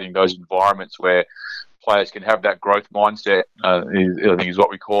creating those environments where players can have that growth mindset, I think is what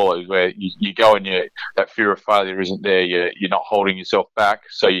we call it, is where you go and that fear of failure isn't there. You're not holding yourself back,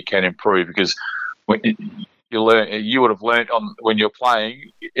 so you can improve. Because when you would have learned when you're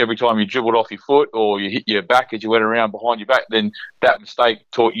playing, every time you dribbled off your foot or you hit your back as you went around behind your back, then that mistake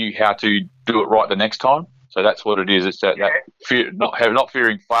taught you how to do it right the next time. So that's what it is. It's that fear, not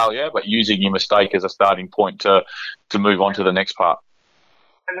fearing failure, but using your mistake as a starting point to move on to the next part.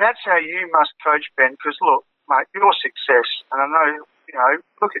 And that's how you must coach, Ben, because, look, mate, your success, and I know,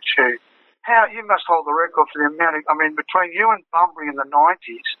 look at you, how you must hold the record for the amount of, between you and Bunbury in the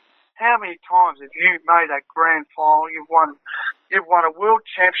 90s, how many times have you made that grand final? You've won a World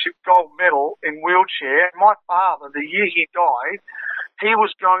Championship gold medal in wheelchair. My father, the year he died, he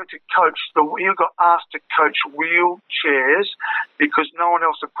was going to he got asked to coach wheelchairs because no one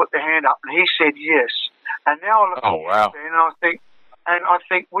else had put their hand up, and he said yes. And now I look at you, Ben, and I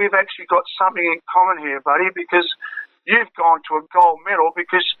think we've actually got something in common here, buddy, because you've gone to a gold medal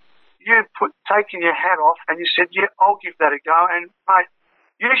because you've taken your hat off and you said, yeah, I'll give that a go. And, mate,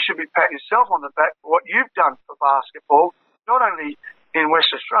 you should be patting yourself on the back for what you've done for basketball, not only in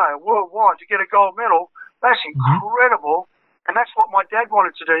West Australia, worldwide, to get a gold medal. That's incredible. And that's what my dad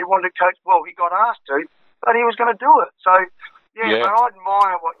wanted to do. He wanted to coach. Well, he got asked to, but he was going to do it. So, yeah. I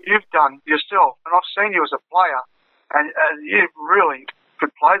admire what you've done yourself. And I've seen you as a player. And you really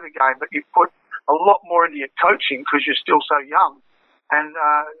could play the game, but you put a lot more into your coaching because you're still so young. And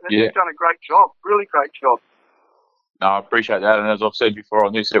you've done a great job, really great job. No, I appreciate that. And as I've said before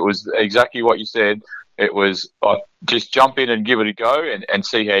on this, it was exactly what you said. It was just jump in and give it a go and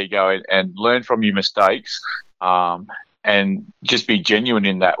see how you go and learn from your mistakes and just be genuine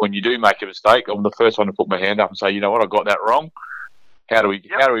in that. When you do make a mistake, I'm the first one to put my hand up and say, you know what, I got that wrong. How do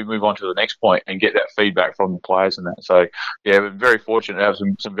we move on to the next point and get that feedback from the players and that? So, yeah, we're very fortunate to have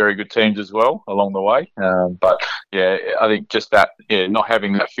some very good teams as well along the way. But, yeah, I think just that, not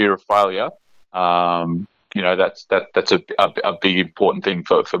having that fear of failure, that's a big important thing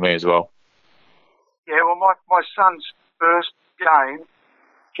for me as well. Yeah, well, my son's first game,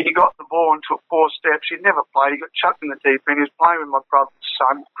 he got the ball and took 4 steps. He'd never played. He got chucked in the deep end. He was playing with my brother's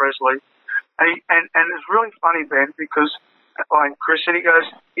son, Presley. And it's really funny, Ben, because and Chris, and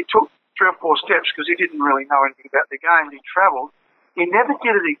he took 3 or 4 steps because he didn't really know anything about the game. He travelled. He never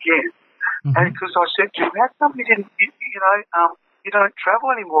did it again. Mm-hmm. And because I said to him, how come you didn't, you don't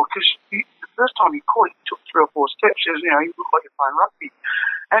travel anymore? Because the first time he caught it, he took 3 or 4 steps. He looked like you're playing rugby.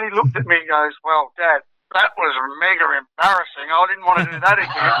 And he looked at me and goes, well, Dad, that was mega embarrassing. I didn't want to do that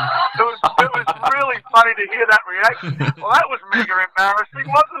again. It was really funny to hear that reaction. Well, that was mega embarrassing,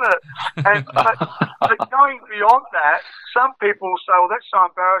 wasn't it? But going beyond that, some people say, well, that's so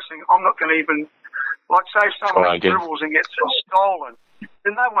embarrassing, I'm not going to even, like, say someone dribbles and gets stolen,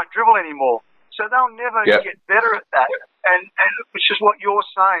 then they won't dribble anymore. So they'll never get better at that. And which is what you're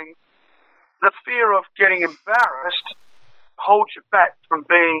saying. The fear of getting embarrassed holds you back from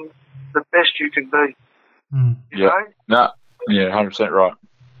being the best you can be. You know? No, 100% right.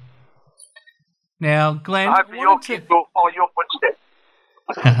 Now, Glenn, your kid will follow your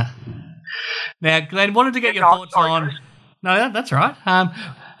footsteps. Now, Glenn, wanted to get your thoughts on. Chris. No, that's right.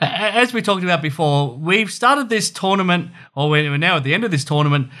 As we talked about before, we've started this tournament, or we're now at the end of this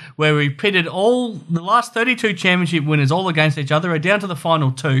tournament, where we pitted all the last 32 championship winners all against each other, down to the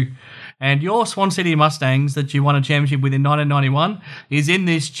final 2. And your Swan City Mustangs that you won a championship with in 1991 is in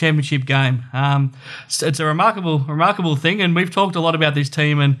this championship game. It's a remarkable thing, and we've talked a lot about this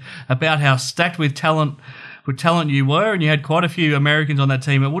team and about how stacked with talent you were, and you had quite a few Americans on that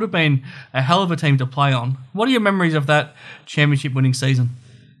team. It would have been a hell of a team to play on. What are your memories of that championship winning season?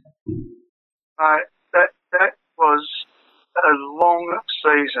 That was a long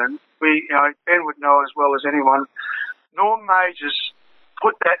season. Ben would know as well as anyone. Norm Majors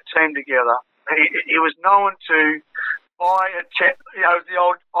put that team together. He was known to buy the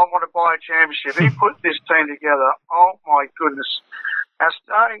old, I want to buy a championship. He put this team together. Oh, my goodness. Our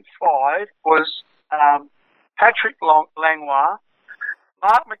starting 5 was Patrick Langlois,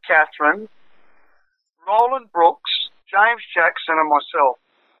 Mark McCathron, Roland Brooks, James Jackson, and myself.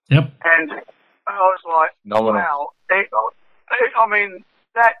 Yep. And I was like, wow. I mean,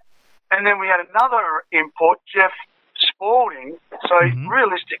 that, and then we had another import, Jeff Spalding. So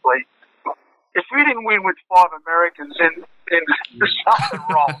realistically, if we didn't win with 5 Americans, then there's something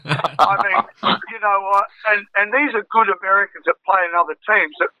wrong. I mean, you know what? And these are good Americans that play in other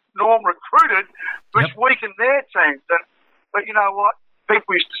teams that Norm recruited, which weakened their teams. But you know what?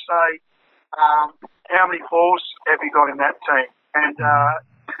 People used to say, how many balls have you got in that team? And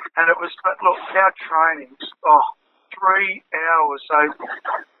it was, but look, our trainings, 3 hours. So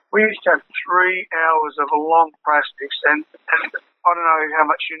we used to have 3 hours of a long practice, and I don't know how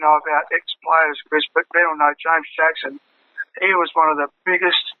much you know about ex-players, Chris, but Ben will know James Jackson. He was one of the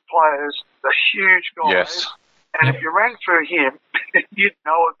biggest players, the huge guy. Yes. And if you ran through him, you'd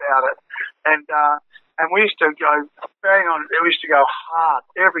know about it. And we used to go bang on. We used to go hard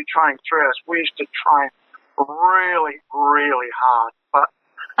every training through us. We used to train really, really hard. But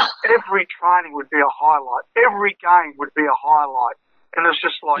every training would be a highlight. Every game would be a highlight. And it's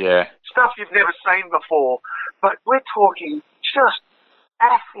just like stuff you've never seen before. But we're talking just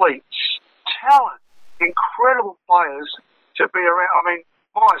athletes, talent, incredible players to be around. I mean,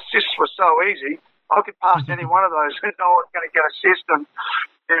 my assists were so easy. I could pass any one of those and I was going to get an assist. And,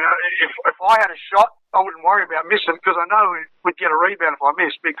 you know, if I had a shot, I wouldn't worry about missing because I know we'd get a rebound if I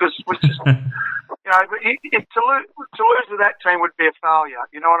missed because we just, you know, but to lose to that team would be a failure.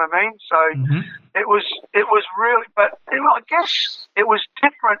 You know what I mean? So it was really, but you know, I guess it was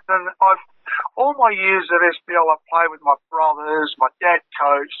different than all my years at SBL. I played with my brothers. My dad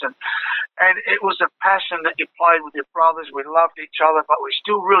coached, and it was a passion that you played with your brothers. We loved each other, but we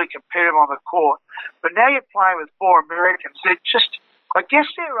still really competitive on the court. But now you're playing with 4 Americans. They're just, I guess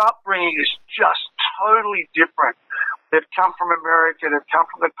their upbringing is just totally different. They've come from America. They've come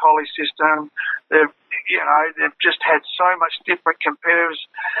from the college system. They've just had so much different competitors.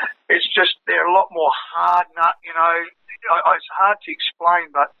 It's just they're a lot more hard nut. You know, it's hard to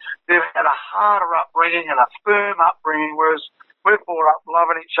explain, but they've had a harder upbringing and a firm upbringing, whereas we're brought up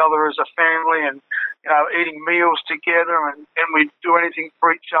loving each other as a family and, you know, eating meals together and we do anything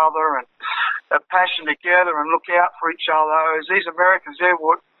for each other and a passion together and look out for each other. As these Americans, they're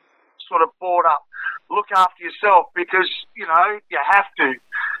sort of brought up, look after yourself because, you know, you have to.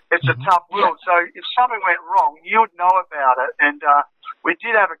 It's a tough world. So if something went wrong, you would know about it. And we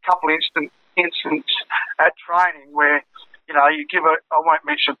did have a couple incidents at training where, you know, you give I won't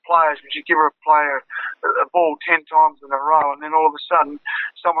mention players, but you give a player a ball 10 times in a row, and then all of a sudden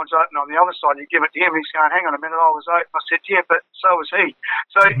someone's open on the other side, and you give it to him, he's going, hang on a minute, I was open. I said, yeah, but so was he.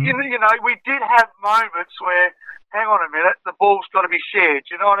 So, you know, we did have moments where, hang on a minute, the ball's got to be shared.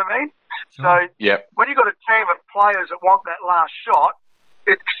 You know what I mean? So when you've got a team of players that want that last shot,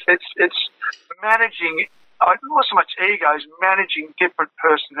 it's managing, not so much egos, managing different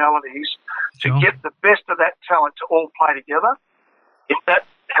personalities to get the best of that talent to all play together. If that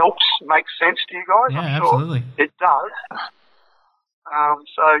helps make sense to you guys, I'm sure absolutely. It does.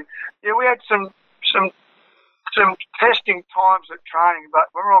 We had some testing times at training, but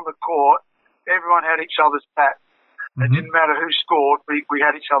when we were on the court, everyone had each other's back. It didn't matter who scored, we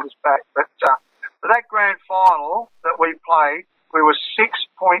had each other's back. But for that grand final that we played, we were 6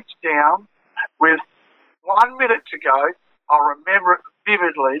 points down with 1 minute to go. I remember it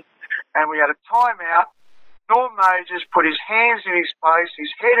vividly. And we had a timeout. Norm Majors put his hands in his face,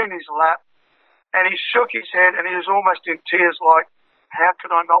 his head in his lap, and he shook his head and he was almost in tears like, how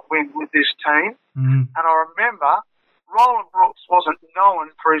could I not win with this team? And I remember Roland Brooks wasn't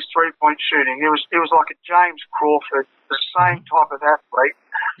known for his three-point shooting. It was like a James Crawford, the same type of athlete.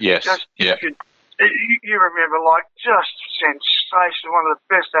 Yes, You remember, like, just sensational, one of the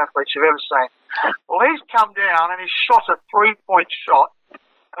best athletes you've ever seen. Well, he's come down and he shot a three-point shot.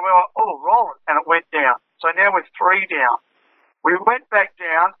 And we were like, oh, Roland. And it went down. So now we're 3 down. We went back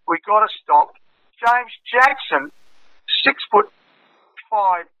down. We got to stop. James Jackson, 6'5"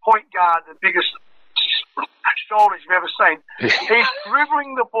 point guard, the biggest shoulders you've ever seen. He's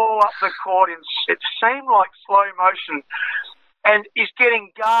dribbling the ball up the court in, it seemed like slow motion. And he's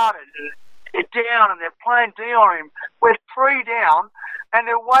getting guarded down and they're playing D on him. We're 3 down and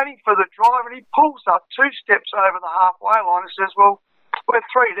they're waiting for the drive and he pulls up 2 steps over the halfway line and says, well, we're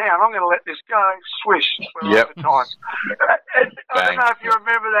 3 down. I'm going to let this go. Swish. We're off the time. I don't know if you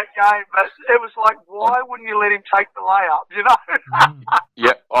remember that game, but it was like, why wouldn't you let him take the layup? You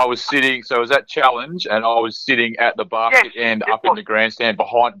know? I was sitting. So it was that challenge, and I was sitting at the basket end up in the grandstand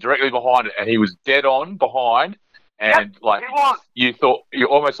directly behind it, and he was dead on behind. And you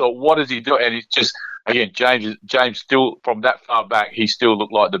almost thought, what does he do? And he's just again, James still, from that far back, he still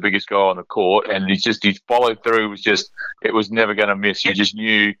looked like the biggest guy on the court, and his follow through was just, it was never going to miss. You just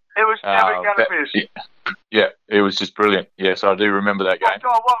knew it was never going to miss. Yeah, it was just brilliant. Yes, I do remember that game.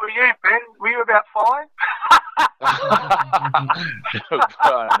 God, what were you, Ben? Were you about 5?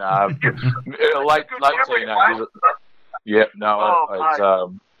 No, late teenagers. Yeah, no,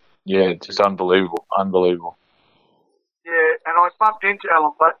 it's just unbelievable. Yeah, and I bumped into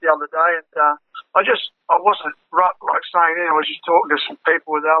Alan Black the other day, and I wasn't like saying anything. I was just talking to some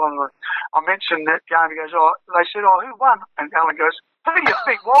people with Alan, and I mentioned that game. He goes, they said, who won? And Alan goes, who do you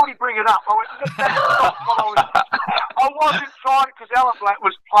think? Why would he bring it up? I went, I wasn't trying, because Alan Black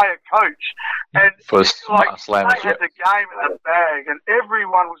was player coach, and for they had the game in the bag, and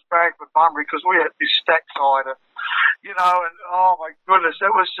everyone was bagged for Bunbury because we had this stack side, and and oh my goodness,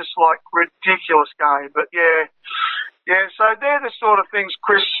 it was just like ridiculous game. But yeah, so they're the sort of things,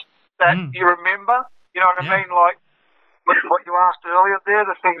 Chris, that you remember. You know what I mean? Like what you asked earlier, they're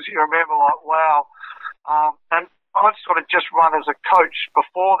the things that you remember, like, wow. And I'd sort of just run as a coach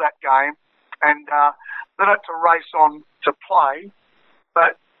before that game, and then had to race on to play.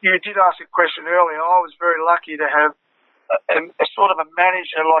 But you did ask a question earlier. I was very lucky to have a sort of a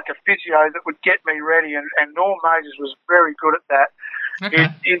manager, like a physio, that would get me ready, and Norm Majors was very good at that. Okay.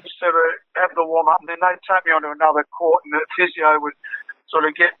 He'd sort of have the warm-up, and then they'd take me onto another court, and the physio would sort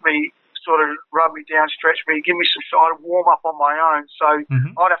of get me, sort of rub me down, stretch me, give me some sort of warm-up on my own. So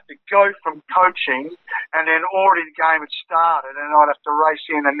I'd have to go from coaching, and then already the game had started, and I'd have to race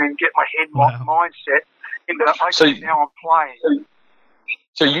in and then get my head mindset into, now I'm playing.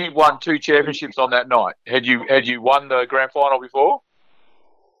 So you won 2 championships on that night. Had you won the grand final before?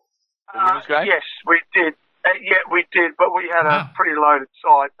 The women's game? Yes, we did. We did, but we had a pretty loaded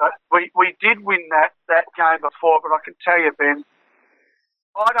side. But we did win that game before. But I can tell you, Ben,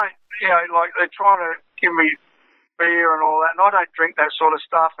 I don't, like they're trying to give me beer and all that, and I don't drink that sort of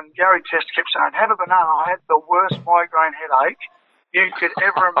stuff. And Gary Test kept saying, have a banana. I had the worst migraine headache you could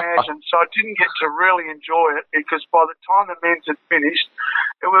ever imagine. So I didn't get to really enjoy it, because by the time the men's had finished,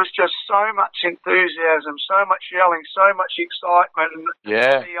 it was just so much enthusiasm, so much yelling, so much excitement, and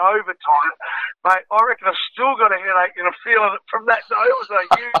the overtime. Mate, I reckon I've still got a headache and I'm feeling it from that day. It was a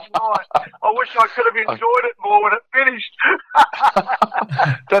huge night. I wish I could have enjoyed it more when it finished.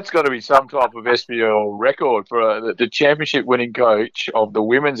 That's got to be some type of SPL record for the championship winning coach of the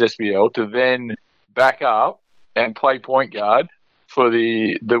women's SPL to then back up and play point guard for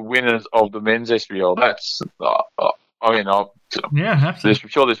the winners of the men's SPL. That's, I'm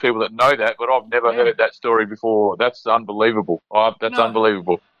sure there's people that know that, but I've never heard that story before. That's unbelievable.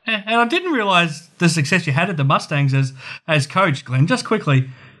 Unbelievable. And I didn't realise the success you had at the Mustangs as coach, Glenn. Just quickly,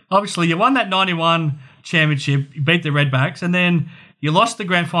 obviously you won that 91 championship, you beat the Redbacks, and then you lost the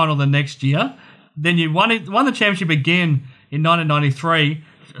grand final the next year. Then you won the championship again in 1993.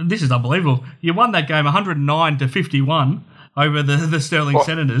 This is unbelievable. You won that game 109-51 over the Stirling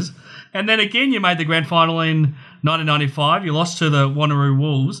Senators. And then again, you made the grand final in 1995. You lost to the Wanneroo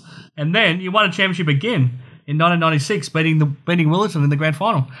Wolves. And then you won a championship again in 1996, beating Willerton in the grand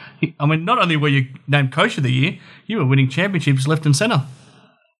final. I mean, not only were you named Coach of the Year, you were winning championships left and centre.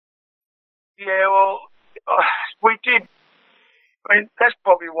 Yeah, well, we did. I mean, that's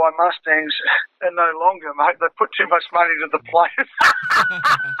probably why Mustangs are no longer, mate. They put too much money into the players.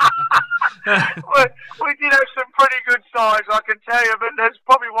 we did have some pretty good sides, I can tell you, but that's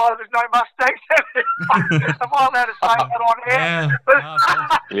probably why there's no Mustangs anymore. Am I allowed to say that on air?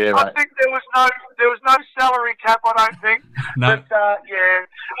 Yeah, I think there was no salary cap, I don't think. No. But,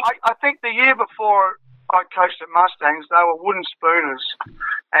 I think the year before I coached at Mustangs, they were wooden spooners.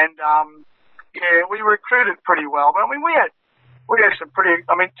 And, we recruited pretty well. But, I mean, we had some pretty...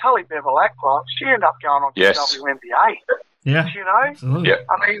 I mean, Tully Bevel-Aqua, she ended up going on to WNBA. Yeah. Absolutely. Yeah.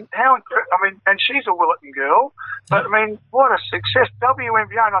 I mean, and she's a Willetton girl, but I mean, what a success.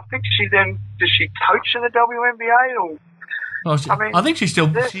 WNBA, and I think does she coach in the WNBA? Or, I think she's still...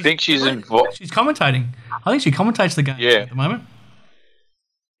 she's involved. She's commentating. I think she commentates the game at the moment.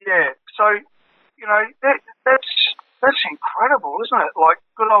 Yeah. So, that's incredible, isn't it? Like,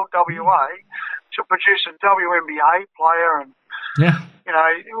 good old WA to produce a WNBA player, and we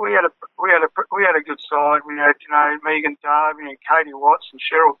had a good side. We had Megan Darby and Katie Watts and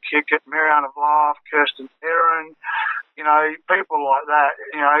Cheryl Kickett, Mariana Vlav, Kirsten Perrin, people like that.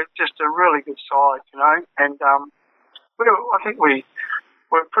 Just a really good side. And I think we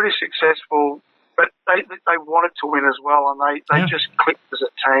were pretty successful, but they wanted to win as well, and they just clicked as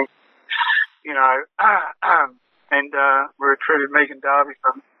a team. And we recruited Megan Darby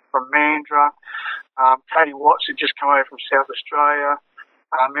from Mandurah. Katie Watts had just come over from South Australia.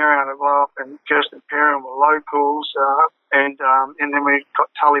 Mariana Bluff and Kirsten Perrin were locals, and then we got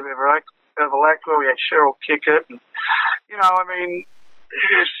Tully Bevilacqua, we had Cheryl Kickett. And,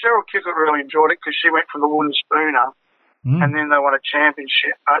 Cheryl Kickett really enjoyed it because she went from the Wooden Spooner, and then they won a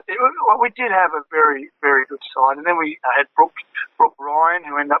championship. We did have a very, very good side. And then we had Brooke Ryan,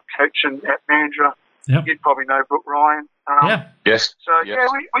 who ended up coaching at Mandurah. Yep. You'd probably know Brooke Ryan. Yes. So,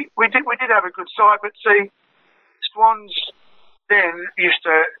 yes. we did have a good side. But, see, Swans then used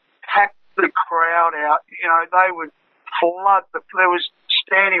to pack the crowd out. They would flood. There was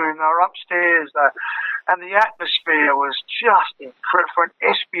standing room. They were upstairs. And the atmosphere was just incredible for an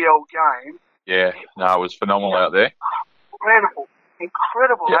SBL game. Yeah, no, it was phenomenal out there.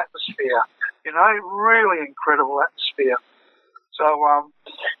 Incredible atmosphere. Really incredible atmosphere. So,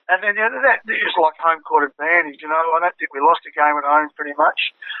 and then that is like home court advantage. I don't think we lost a game at home pretty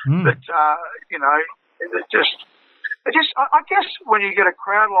much. But I guess when you get a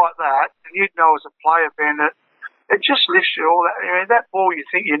crowd like that, and you'd know as a player, Ben, that it just lifts you all that. That ball you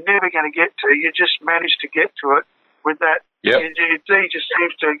think you're never going to get to, you just manage to get to it with that. Yep. Your D just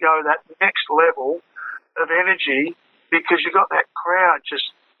seems to go that next level of energy because you got that crowd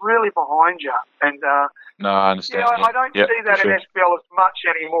just really behind you. And no, I understand. I don't see that in SBL as much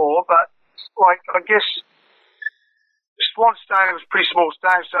anymore, but I guess Swan Stadium is a pretty small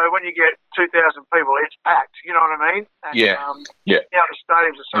stadium, so when you get 2,000 people, it's packed. You know what I mean? And, yeah. The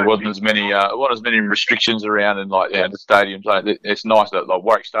stadiums are so there wasn't as many restrictions around, and the stadiums. It's nice that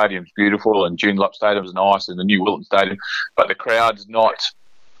Warwick Stadium's beautiful, and Joondalup Stadium's nice, and the new Wilton Stadium, but the crowd's not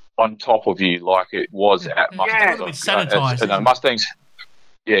on top of you like it was at Mustangs. Yeah, it's sanitised.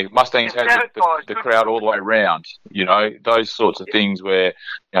 Mustangs had the crowd all the way around, those sorts of things where,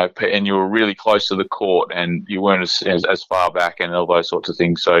 and you were really close to the court and you weren't as far back and all those sorts of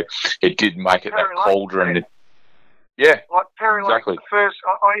things. So it did make it that colder. And like Perry exactly. Lake, first,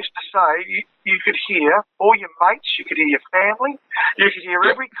 I used to say, you could hear all your mates, you could hear your family, you could hear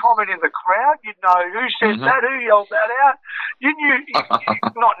every comment in the crowd. You'd know who said that, who yelled that out. You knew,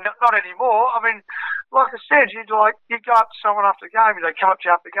 not anymore. I mean, like I said, you'd go up to someone after the game, they'd come up to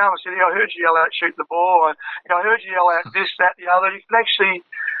you after the game and say, I heard you yell out, shoot the ball, and I heard you yell out this, that, the other. You could actually,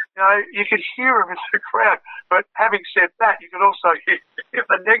 you could hear them in the crowd. But having said that, you could also hear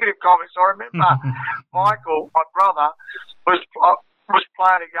the negative comments. I remember Michael, my brother, was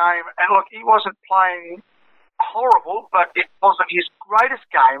playing a game, and look, he wasn't playing horrible, but it wasn't his greatest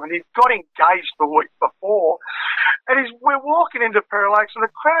game, and he got engaged the week before. And we're walking into Perry Lakes, and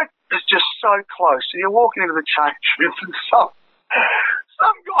the crowd is just so close. So you're walking into the change rooms, and some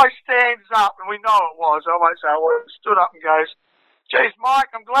guy stands up, and we know it was. I won't say it stood up and goes, "Geez, Mike,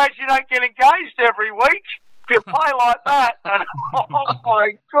 I'm glad you don't get engaged every week. If you play like that." And oh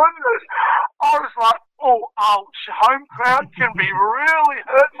my goodness, I was like, ouch, home crowd can be really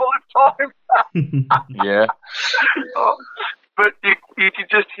hurtful at times. Yeah. But you can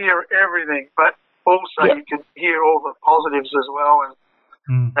just hear everything, but also you can hear all the positives as well,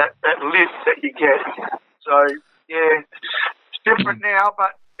 and that lift that you get. So, it's different now,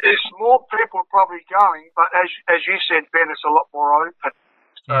 but there's more people probably going, but as you said, Ben, it's a lot more open.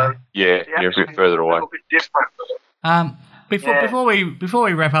 So you're a bit further away. A little bit different. Before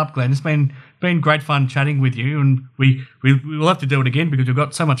we wrap up, Glenn, it's been great fun chatting with you, and we'll have to do it again because we've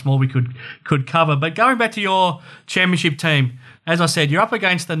got so much more we could cover. But going back to your championship team, as I said, you're up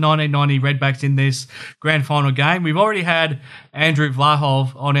against the 1990 Redbacks in this grand final game. We've already had Andrew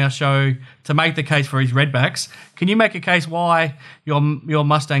Vlahov on our show to make the case for his Redbacks. Can you make a case why your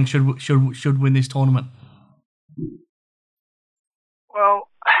Mustangs should win this tournament? Well,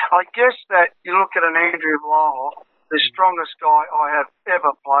 I guess that you look at an Andrew Vlahov, the strongest guy I have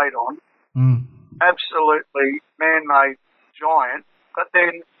ever played on. Absolutely man-made giant. But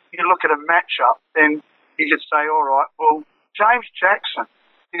then you look at a matchup, then you could say, all right, well, James Jackson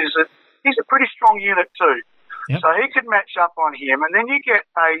he's a pretty strong unit too. Yep. So he could match up on him. And then you get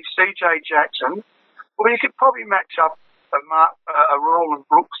a CJ Jackson, or you could probably match up a Roland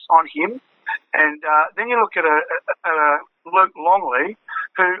Brooks on him. And then you look at a Luke Longley,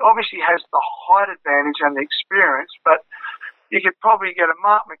 who obviously has the height advantage and the experience, but you could probably get a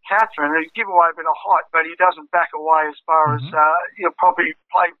Mark McCatherine who give away a bit of height, but he doesn't back away as far as he'll probably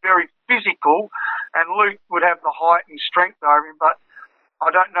play very physical, and Luke would have the height and strength over him, but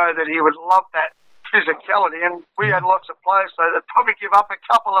I don't know that he would love that physicality, and we had lots of players, so they'd probably give up a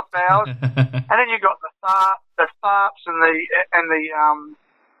couple of fouls. And then you got the Tharps and the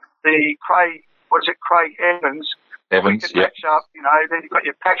Craig, Craig Evans, match up, then you've got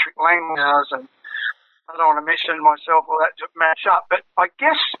your Patrick Langhouse, and I don't want to mention myself or that to match up, but I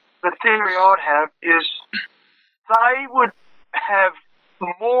guess the theory I'd have is they would have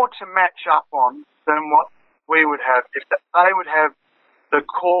more to match up on than what we would have. If they would have the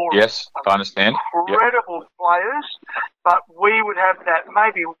core Yes, I understand. incredible players, but we would have that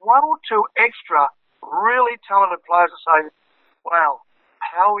maybe one or two extra really talented players to say, wow,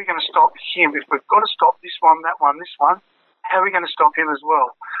 how are we going to stop him? If we've got to stop this one, that one, this one, how are we going to stop him as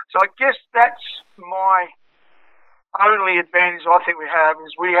well? So I guess that's my only advantage I think we have,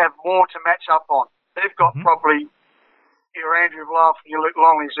 is we have more to match up on. They've got probably your Andrew Bluff and your Luke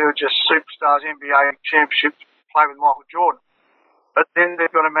Longleys, who are just superstars, NBA championship, play with Michael Jordan. But then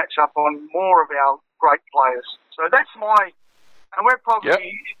they've got to match up on more of our great players. So that's and we're probably,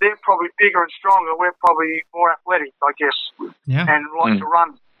 they're probably bigger and stronger. We're probably more athletic, I guess, and like to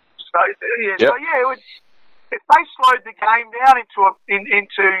run. So, if they slowed the game down into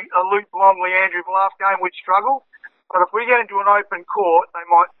a Luke Longley, Andrew Bluff game, we'd struggle. But if we get into an open court, they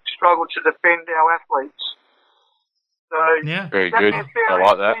might struggle to defend our athletes. So, very good. I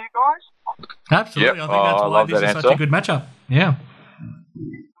like that. You guys? Absolutely. I think that's why this is such a good matchup. Yeah.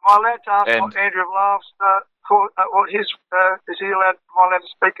 Am I allowed to ask what Andrew Bluff's is he allowed? Am I allowed to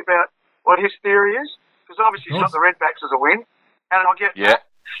speak about what his theory is? Because obviously he's got the Redbacks as a win, and I get that.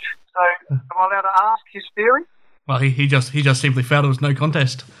 So, am I allowed to ask his theory? Well, he just simply felt it was no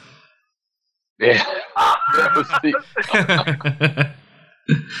contest. Yeah. That was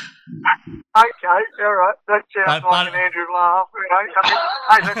Okay, all right. That sounds like an Andrew Bluff.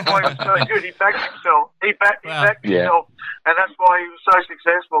 That's why he was so good. He backed himself. He backed himself, and that's why he was so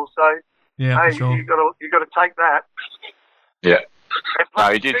successful. So, for sure. you got to take that. Yeah.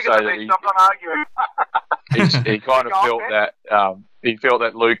 No, he did say that. I'm not arguing. He kind of felt that. He felt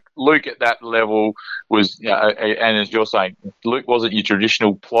that Luke at that level was, and as you're saying, Luke wasn't your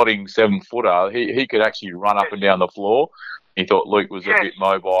traditional plodding 7-footer. He could actually run up and down the floor. He thought Luke was a bit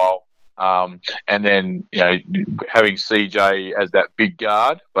mobile. And then, having CJ as that big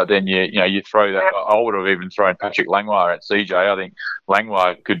guard, but then you throw that. I would have even thrown Patrick Langlois at CJ. I think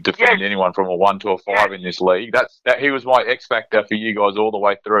Langlois could defend anyone from a 1 to a 5 in this league. He was my X factor for you guys all the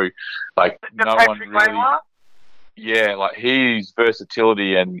way through. Like no one really. Langlois? Yeah, like his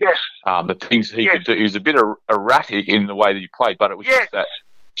versatility and the things he could do. He was a bit erratic in the way that he played, but it was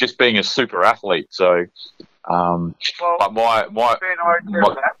just being a super athlete. So, but my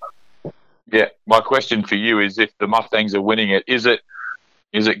question for you is, if the Mustangs are winning it, is it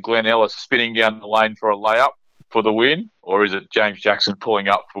Glenn Ellis spinning down the lane for a layup for the win, or is it James Jackson pulling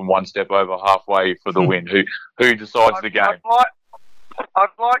up from one step over halfway for the win? Who decides the game? I'd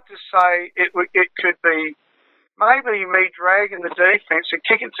like to say it could be maybe me dragging the defence and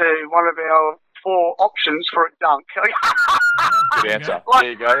kicking to one of our 4 options for a dunk. Good answer.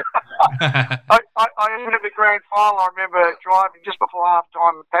 There you go. I even at the grand final, I remember driving just before half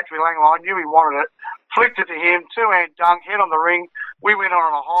time with Patrick Langlois. I knew he wanted it. Flicked it to him, 2-hand dunk, head on the ring. We went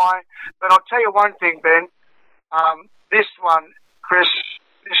on a high. But I'll tell you one thing, Ben. This one, Chris,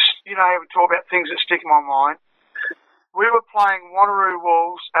 we talk about things that stick in my mind. We were playing Wanneroo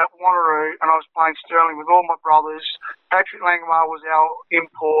Wolves at Wanneroo, and I was playing Stirling with all my brothers. Patrick Langlois was our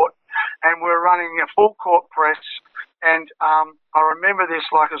import, and we were running a full court press. And I remember this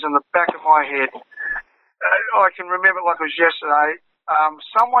like it was in the back of my head. I can remember it like it was yesterday.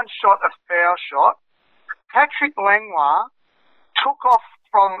 Someone shot a foul shot. Patrick Langlois took off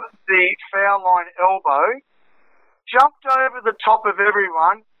from the foul line elbow, jumped over the top of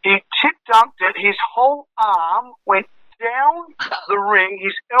everyone. He tip-dunked it. His whole arm went down the ring.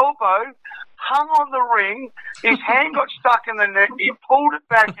 His elbow hung on the ring. His hand got stuck in the net. He pulled it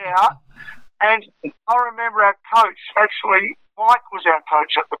back out. And I remember our coach, actually, Mike was our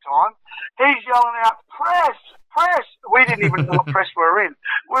coach at the time. He's yelling out, press, press. We didn't even know what press we were in.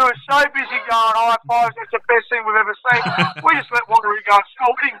 We were so busy going high fives. That's the best thing we've ever seen. We just let Wanneroo go and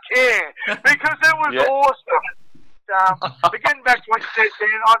score. We didn't care because it was awesome. But getting back to what you said,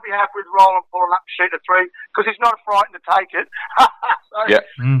 Dan, I'd be happy with Roland pulling up a sheet of 3 because he's not frightened to take it.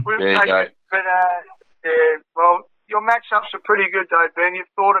 We'll take it. But, well, your matchups are pretty good, though, Ben. You've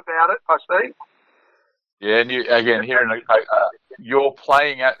thought about it, I see. Yeah, and again, hearing you're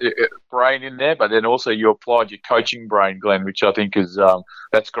playing at brain in there, but then also you applied your coaching brain, Glenn, which I think is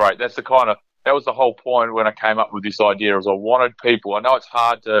that's great. That was the whole point when I came up with this idea. Was I wanted people. I know it's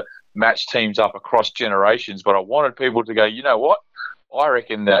hard to match teams up across generations, but I wanted people to go, you know what? I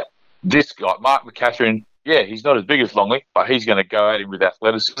reckon that this guy, Mark McCaffrey, yeah, he's not as big as Longley, but he's going to go at him with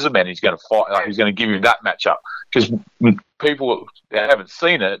athleticism and he's going to fight. He's going to give him that matchup. Because people that haven't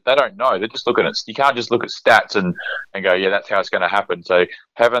seen it, they don't know. They're just looking at. You can't just look at stats and go, yeah, that's how it's going to happen. So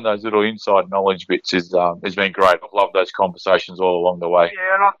having those little inside knowledge bits has been great. I've loved those conversations all along the way.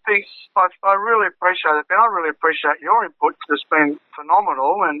 Yeah, and I think I really appreciate it, Ben. I really appreciate your input. It's been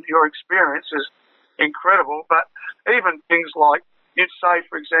phenomenal, and your experience is incredible. But even things like, you'd say,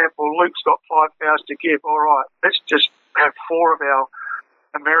 for example, Luke's got 5 fouls to give. All right, let's just have 4 of our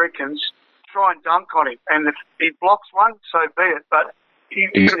Americans try and dunk on him. And if he blocks one, so be it. But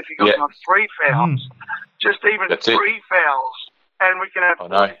even if he goes on 3 fouls, just even That's 3 it. fouls, and we can have 4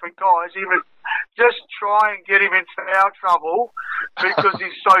 different guys, even just try and get him in foul trouble because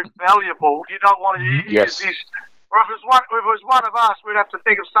he's so valuable. You don't want to use his... Or if it was one of us, we'd have to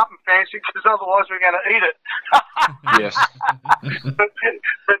think of something fancy because otherwise we're going to eat it. Yes. but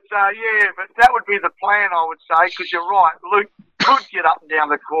that would be the plan, I would say, because you're right. Luke could get up and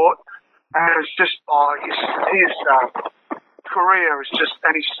down the court, and it's just his career is just,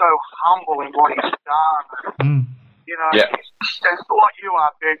 and he's so humble in what he's done. You know, and like you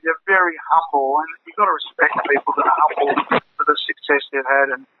are, Ben, you're very humble, and you've got to respect people that are humble for the success they've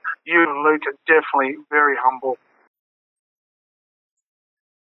had. And you and Luke are definitely very humble.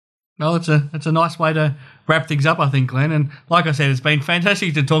 Well, it's a nice way to wrap things up, I think, Glenn. And like I said, it's been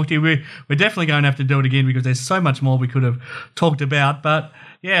fantastic to talk to you. We're definitely going to have to do it again because there's so much more we could have talked about. But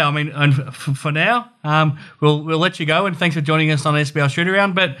yeah, I mean, and for now, we'll let you go. And thanks for joining us on SBL Shoot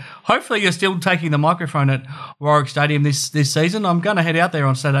Around. But hopefully, you're still taking the microphone at Warwick Stadium this season. I'm going to head out there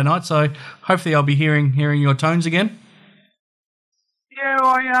on Saturday night, so hopefully, I'll be hearing your tones again.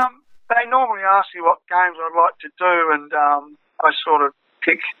 Yeah, they normally ask me what games I'd like to do, and I sort of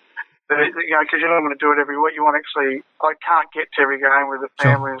pick. You know, because you're not going to do it every week. I can't get to every game with the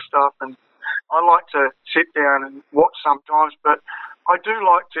family and stuff, and I like to sit down and watch sometimes, but I do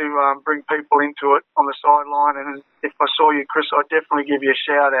like to bring people into it on the sideline, and if I saw you, Chris, I'd definitely give you a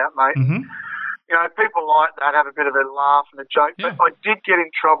shout-out, mate. Mm-hmm. You know, people like that, have a bit of a laugh and a joke, but I did get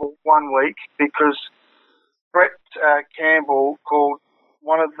in trouble one week because Brett Campbell called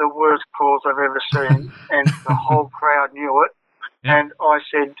one of the worst calls I've ever seen, and the whole crowd knew it, and I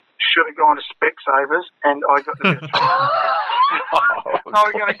said, should have gone to Specsavers, and I got the bit of trouble. They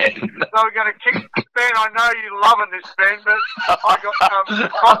were going to kick Ben. I know you're loving this, Ben, but I got the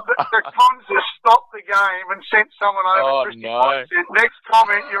Conzers stopped the game and sent someone over. And said, next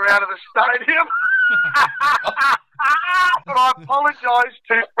comment, you're out of the stadium. But I apologised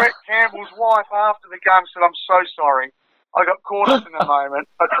to Brett Campbell's wife after the game. Said, I'm so sorry. I got caught up in the moment.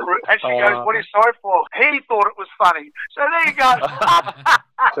 And she goes, what are you sorry for? He thought it was funny. So there you go.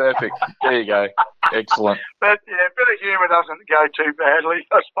 Perfect. There you go. Excellent. But yeah, a bit of humour doesn't go too badly,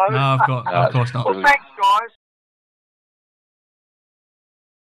 I suppose. No, of course not. Well, thanks, guys.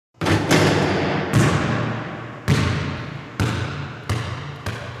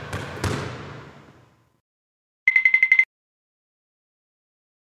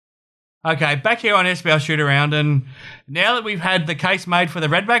 Okay, back here on SBL Shoot Around, and now that we've had the case made for the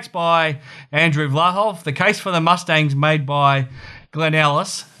Redbacks by Andrew Vlahov, the case for the Mustangs made by Glenn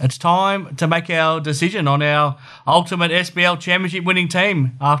Ellis, it's time to make our decision on our ultimate SBL championship winning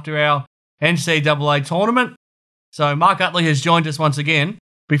team after our NCAA tournament. So Mark Utley has joined us once again.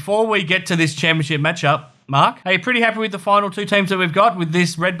 Before we get to this championship matchup, Mark, are you pretty happy with the final 2 teams that we've got, with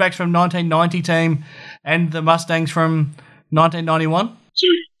this Redbacks from 1990 team and the Mustangs from 1991?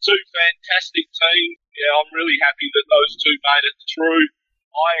 Two fantastic teams. Yeah, I'm really happy that those 2 made it through.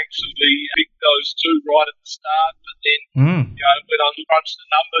 I actually picked those 2 right at the start, but then, when I crunched the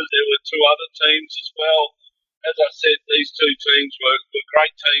numbers, there were 2 other teams as well. As I said, these 2 teams were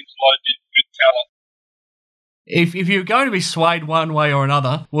great teams loaded with talent. If you're going to be swayed one way or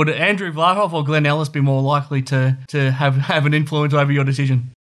another, would Andrew Vlahov or Glenn Ellis be more likely to have an influence over your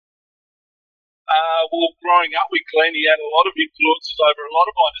decision? Well, growing up with Glenn, he had a lot of influences over a lot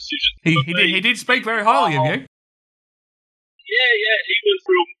of my decisions. He did speak very highly of you. Yeah, he was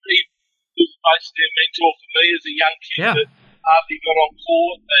basically a mentor for me as a young kid that hardly got on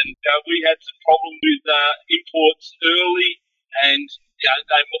court, and we had some problem with imports early, and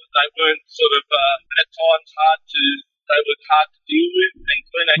they weren't sort of at times hard to deal with, and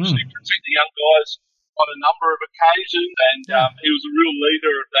Glenn actually protected the young guys on a number of occasions, and he was a real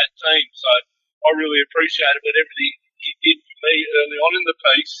leader of that team, so I really appreciated everything he did for me early on in the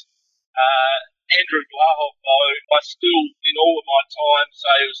piece. Andrew Vlahov, though, I still, in all of my time,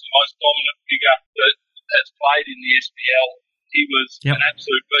 say he was the most dominant figure that has played in the SPL. He was an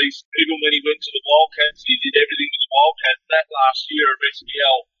absolute beast. Even when he went to the Wildcats, he did everything with the Wildcats. That last year of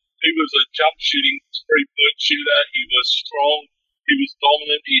SPL, He was a jump shooting 3-point shooter. He was strong. He was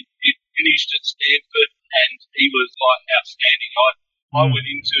dominant. He finished at Stanford, and he was outstanding. I went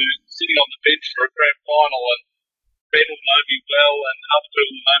into sitting on the bench for a grand final, and Ben will know me well, and other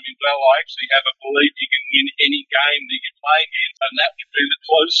people will know me well. I actually have a belief you can win any game that you play against, and that would be the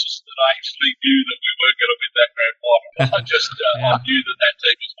closest that I actually knew that we were going to win that grand final. I knew that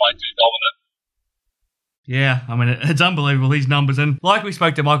team was way too dominant. Yeah, I mean, it's unbelievable, his numbers. And like we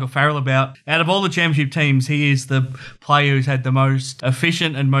spoke to Michael Farrell about, out of all the championship teams, he is the player who's had the most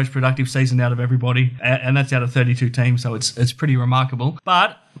efficient and most productive season out of everybody. And that's out of 32 teams, so it's pretty remarkable.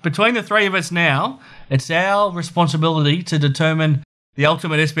 But between the three of us now, it's our responsibility to determine the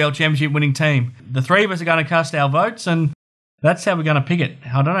ultimate SBL championship winning team. The three of us are going to cast our votes, and that's how we're going to pick it.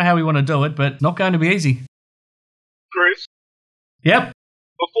 I don't know how we want to do it, but not going to be easy. Chris? Yep.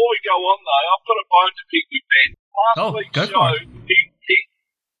 Before we go on, though, I've got a bone to pick with Ben.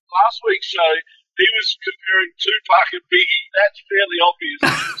 Last week's show, he was comparing Tupac and Biggie. That's fairly obvious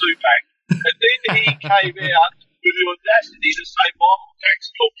to Tupac. And then he came out with the audacity to say Michael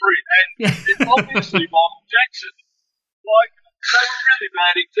Jackson or Prince. And it's obviously Michael Jackson. Like, they were really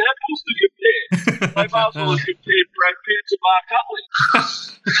bad examples to compare. They might as well have compared Brad Pitt to Mark Utley.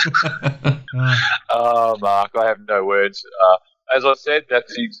 Oh, Mark, I have no words. As I said,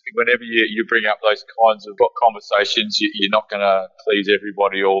 that's whenever you bring up those kinds of conversations, you're not going to please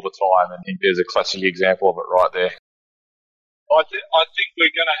everybody all the time. And I think there's a classic example of it right there. I think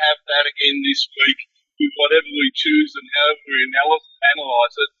we're going to have that again this week with whatever we choose and however we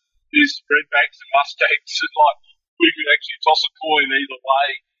analyse it. There's Redbacks and Mustangs. Like, we could actually toss a coin either way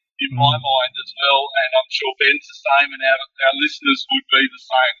in my mind as well. And I'm sure Ben's the same, and our listeners would be the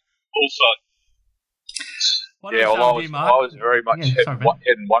same also. Yeah, well, I was very much heading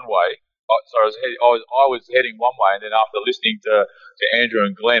one way. I was heading one way, and then after listening to Andrew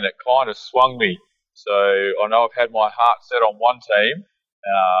and Glenn, it kind of swung me. So I know I've had my heart set on one team,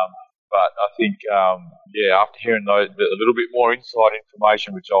 but I think, after hearing a little bit more inside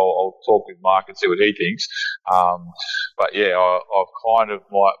information, which I'll talk with Mark and see what he thinks. But yeah, I've kind of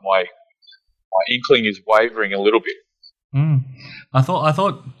my inkling is wavering a little bit. I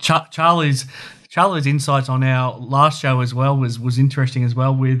thought Charlie's insights on our last show as well was interesting as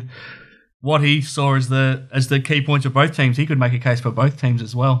well, with what he saw as the key points of both teams. He could make a case for both teams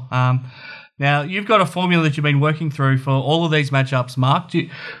as well. Now, you've got a formula that you've been working through for all of these matchups, Mark.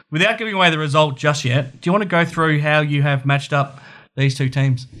 Without giving away the result just yet, do you want to go through how you have matched up these two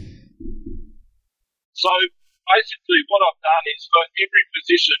teams? So, basically what I've done is for every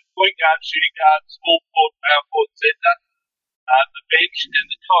position, point guard, shooting guard, small forward, power forward, centre, the bench and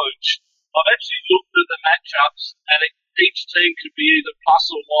the coach, I've actually looked at the matchups, and each team could be either plus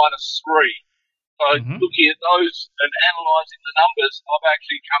or minus 3. So looking at those and analysing the numbers, I've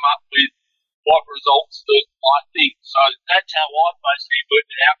actually come up with what results that I think. So that's how I've basically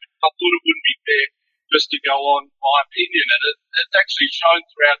worked it out, because I thought it wouldn't be fair just to go on my opinion. And it's actually shown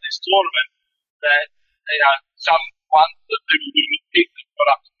throughout this tournament that some ones that people wouldn't have picked have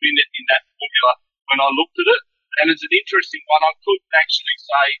got up to win it in that formula when I looked at it. And it's an interesting one. I couldn't actually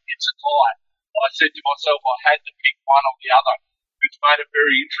say it's a tie. I said to myself I had to pick one or the other, which made it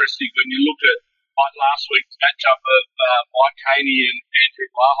very interesting when you look at like last week's matchup of Mike Caney and Andrew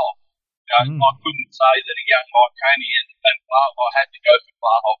Blahoff. I couldn't say that a young Mike Caney and Blahoff, I had to go for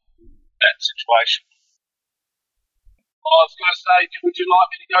Blahoff in that situation. I was going to say, would you like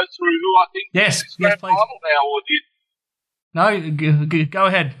me to go through who I think is grand please. final now? Or No,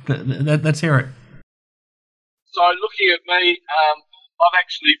 go ahead. Let's hear it. So looking at me, I've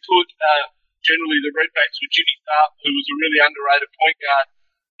actually put generally the Redbacks with Jimmy Tharp, who was a really underrated point guard,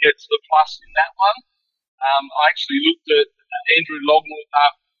 gets the plus in that one. I actually looked at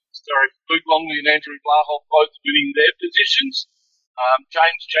Luke Longley and Andrew Blahoff both winning their positions.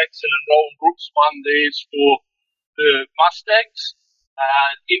 James Jackson and Roland Brooks won theirs for the Mustangs.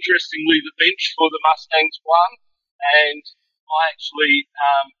 Interestingly, the bench for the Mustangs won, and I actually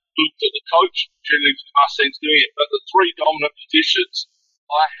looked at the coach generally for the Mustangs doing it, but the three dominant positions,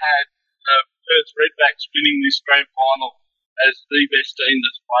 I had Perth Redbacks winning this grand final as the best team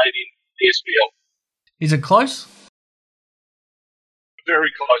that's played in the SBL. Is it close?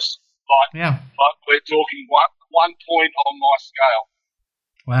 Very close. Like we're talking 1 point on my scale.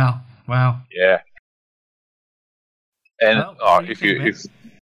 Wow. Yeah. And I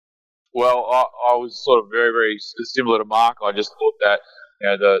was sort of very, very similar to Mark. I just thought that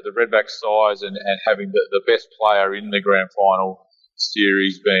the Redback size and having the best player in the grand final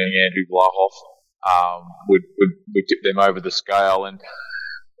series being Andrew Blahoff would tip them over the scale. And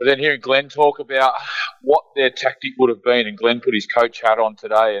But then hearing Glenn talk about what their tactic would have been, and Glenn put his coach hat on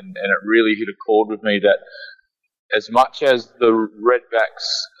today, and it really hit a chord with me that as much as the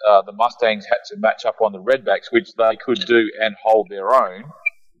Redbacks, the Mustangs had to match up on the Redbacks, which they could do and hold their own,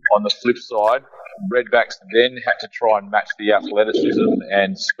 on the flip side, Redbacks then had to try and match the athleticism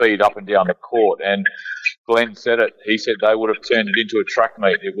and speed up and down the court. And Glenn said it. He said they would have turned it into a track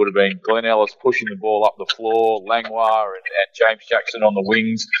meet. It would have been Glenn Ellis pushing the ball up the floor, Langlois and James Jackson on the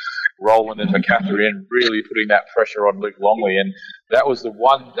wings, Roland and McCaffrey really putting that pressure on Luke Longley. And that was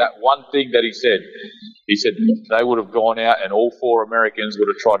that one thing that he said. He said they would have gone out and all four Americans would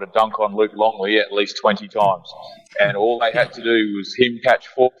have tried to dunk on Luke Longley at least 20 times. And all they had to do was him catch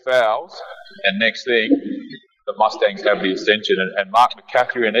 4 fouls, and next thing, the Mustangs have the ascension. And Mark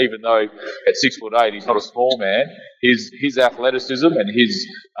McCaffrey, and even though at 6'8", he's not a small man, his athleticism and his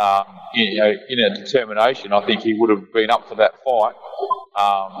inner determination, I think he would have been up for that fight.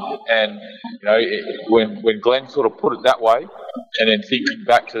 When Glenn sort of put it that way, and then thinking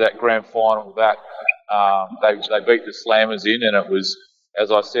back to that grand final, that they beat the Slammers in, and it was,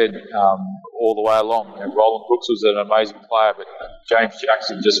 as I said, all the way along. And Roland Brooks was an amazing player, but James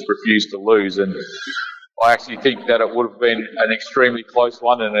Jackson just refused to lose. And I actually think that it would have been an extremely close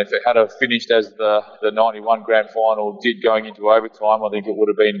one, and if it had finished as the 91 grand final did going into overtime, I think it would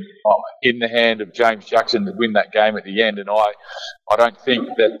have been in the hand of James Jackson to win that game at the end. And I don't think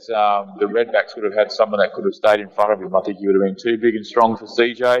that the Redbacks would have had someone that could have stayed in front of him. I think he would have been too big and strong for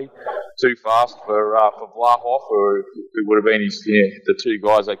CJ, too fast for Vlahoff, or it would have been the two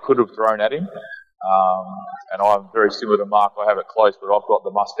guys they could have thrown at him. And I'm very similar to Mark. I have it close, but I've got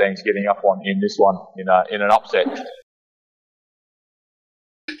the Mustangs getting up in this one in an upset.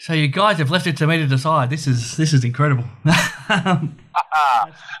 So you guys have left it to me to decide. This is incredible.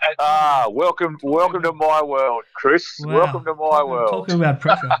 Welcome to my world, Chris. Wow. Welcome to my world. Talking about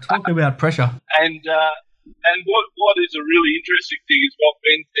pressure. And what is a really interesting thing is what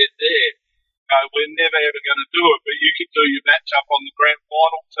Ben said there. We're never ever going to do it, but you could do your match-up on the grand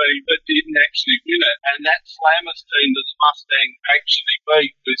final team that didn't actually win it. And that Slammers team that the Mustangs actually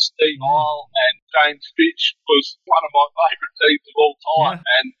beat with Steve Isle and James Fitch was one of my favourite teams of all time.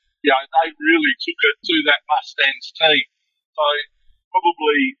 Yeah. And, they really took it to that Mustangs team. So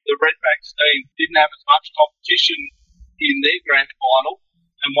probably the Redbacks team didn't have as much competition in their grand final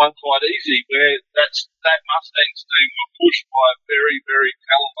and won quite easy, where that Mustangs team were pushed by a very, very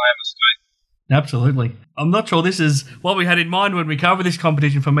talented Slammers team. Absolutely. I'm not sure this is what we had in mind when we covered this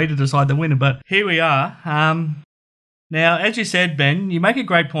competition for me to decide the winner, but here we are. Now, as you said, Ben, you make a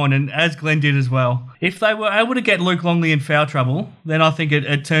great point, and as Glenn did as well. If they were able to get Luke Longley in foul trouble, then I think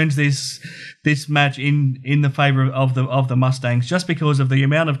it turns this match in the favour of the Mustangs, just because of the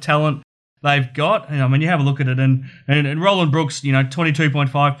amount of talent they've got. And, I mean, you have a look at it, and Roland Brooks,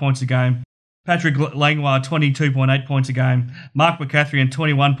 22.5 points a game. Patrick Langlois, 22.8 points a game. Mark McCaffrey,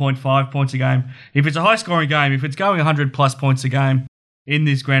 21.5 points a game. If it's a high-scoring game, if it's going 100-plus points a game in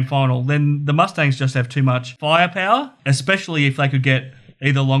this grand final, then the Mustangs just have too much firepower, especially if they could get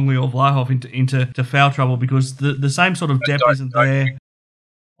either Longley or Vlahoff into foul trouble, because the same sort of depth isn't there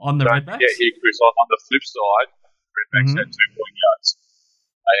on the Redbacks. Yeah, here, Chris, on the flip side, Redbacks had 2 point guards.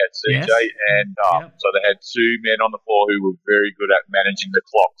 They had CJ and so they had 2 men on the floor who were very good at managing the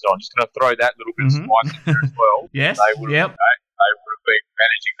clock. So I'm just going to throw that little bit of spice in there as well. Yes. They would have been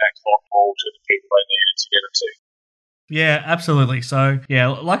managing that clock ball to the people they needed to get it to. Yeah, absolutely. So,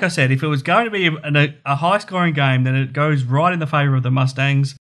 like I said, if it was going to be a high-scoring game, then it goes right in the favour of the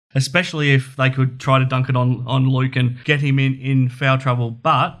Mustangs, especially if they could try to dunk it on Luke and get him in foul trouble.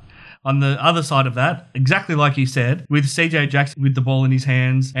 But on the other side of that, exactly like you said, with CJ Jackson with the ball in his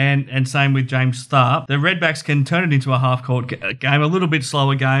hands and same with James Tharp, the Redbacks can turn it into a half-court game, a little bit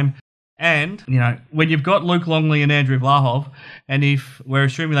slower game. And, when you've got Luke Longley and Andrew Vlahoff, and if we're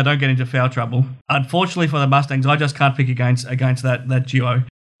assuming they don't get into foul trouble, unfortunately for the Mustangs, I just can't pick against that duo.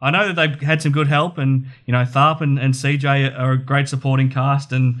 I know that they've had some good help, and Tharp and CJ are a great supporting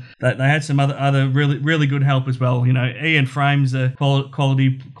cast, and they had some other really really good help as well. Ian Frame's a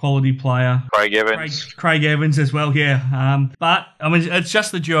quality player. Craig Evans as well, yeah. But I mean, it's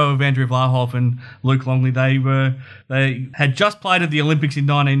just the duo of Andrew Vlahoff and Luke Longley. They had just played at the Olympics in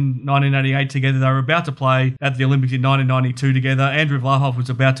 1988 together. They were about to play at the Olympics in 1992 together. Andrew Vlahoff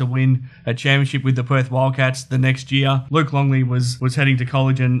was about to win a championship with the Perth Wildcats the next year. Luke Longley was heading to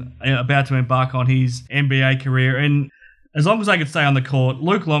college and about to embark on his NBA career. And as long as they could stay on the court,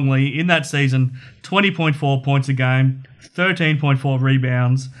 Luke Longley in that season, 20.4 points a game, 13.4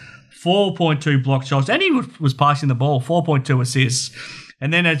 rebounds, 4.2 block shots, and he was passing the ball, 4.2 assists.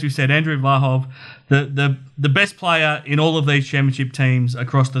 And then, as we said, Andrew Vlahov, the best player in all of these championship teams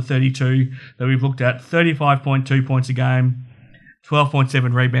across the 32 that we've looked at, 35.2 points a game,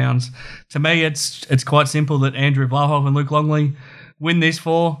 12.7 rebounds. To me, it's quite simple that Andrew Vlahov and Luke Longley win this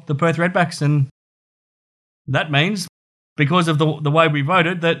for the Perth Redbacks, and that means, because of the way we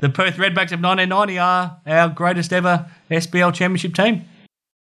voted, that the Perth Redbacks of 1990 are our greatest ever SBL championship team.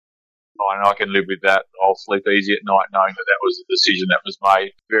 And I can live with that. I'll sleep easy at night knowing that was a decision that was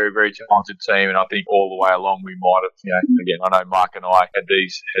made. Very, very talented team, and I think all the way along we might have, again, I know Mark and I had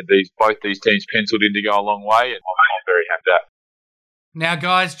both these teams penciled in to go a long way, and I'm very happy with that. Now,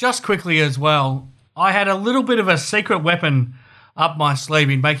 guys, just quickly as well, I had a little bit of a secret weapon up my sleeve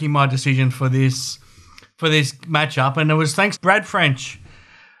in making my decision for this matchup, and it was thanks to Brad French,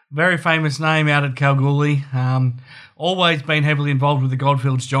 very famous name out at Kalgoorlie. Always been heavily involved with the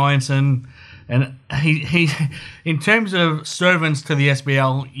Goldfields Giants, and he in terms of servants to the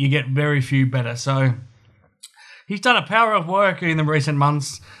SBL, you get very few better. So he's done a power of work in the recent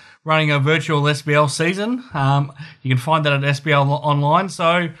months running a virtual SBL season. You can find that at SBL online.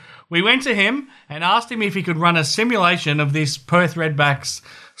 So we went to him and asked him if he could run a simulation of this Perth Redbacks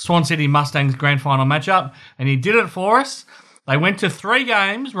Swan City Mustangs grand final matchup, and he did it for us. They went to 3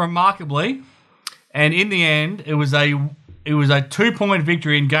 games, remarkably, and in the end, it was a 2-point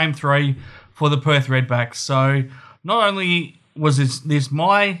victory in Game 3 for the Perth Redbacks. So not only was this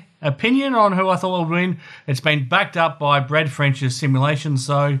my opinion on who I thought would win, it's been backed up by Brad French's simulation.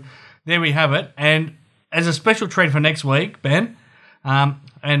 So there we have it. And as a special treat for next week, Ben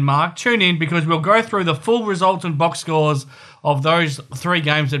and Mark, tune in because we'll go through the full results and box scores of those 3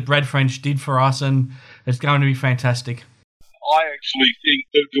 games that Brad French did for us, and it's going to be fantastic. I actually think,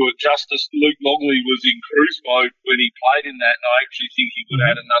 to do it justice, Luke Longley was in cruise mode when he played in that, and I actually think he would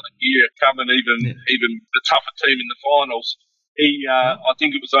have had another year coming, even the tougher team in the finals. I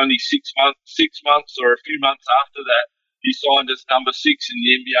think it was only 6 months or a few months after that, he signed as number 6 in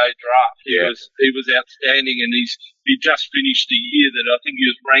the NBA draft. He was outstanding, and he just finished a year that I think he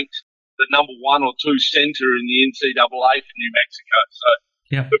was ranked the number 1 or 2 centre in the NCAA for New Mexico. So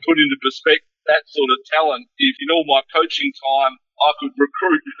to put into perspective that sort of talent, if in all my coaching time I could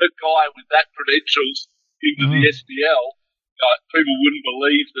recruit a guy with that credentials into the SBL, people wouldn't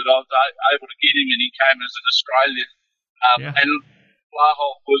believe that I was able to get him, and he came as an Australian. And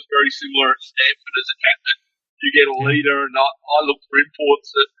Vlahov was very similar at Stanford as a captain. You get a leader, and I look for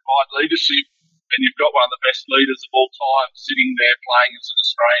imports that provide leadership, and you've got one of the best leaders of all time sitting there playing as an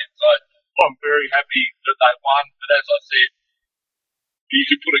Australian. So I'm very happy that they won, but as I said, you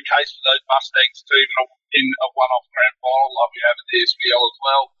could put a case for those Mustangs team in a one-off grand final like we have at the SBL as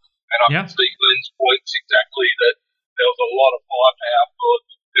well. And I can see Glenn's points exactly that there was a lot of firepower for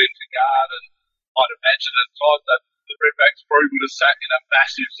them to guard, and I'd imagine at times that the Redbacks probably would have sat in a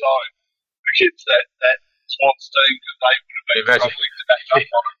massive zone against that Swans team because they would have been struggling to back up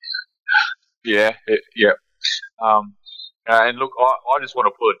on it. And look, I just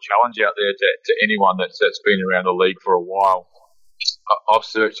want to put a challenge out there to anyone that's been around the league for a while. I've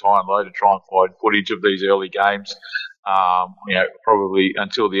searched high and low to try and find footage of these early games. Probably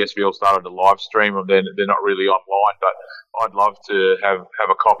until the SBL started to live stream them, they're not really online. But I'd love to have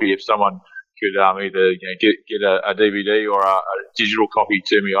a copy if someone could either get a DVD or a digital copy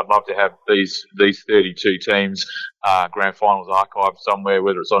to me. I'd love to have these 32 teams grand finals archived somewhere,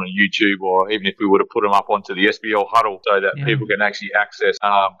 whether it's on a YouTube or even if we would have put them up onto the SBL huddle so that people can actually access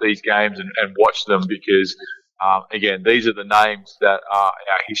these games and watch them because. Again, these are the names that are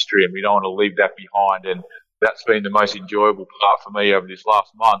our history, and we don't want to leave that behind. And that's been the most enjoyable part for me over this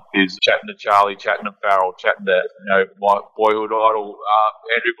last month is chatting to Charlie, chatting to Farrell, chatting to my boyhood idol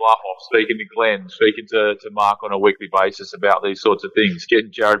Andrew Vlahov, speaking to Glenn, speaking to Mark on a weekly basis about these sorts of things, getting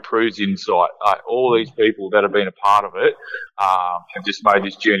Jared Prew's insight. All these people that have been a part of it have just made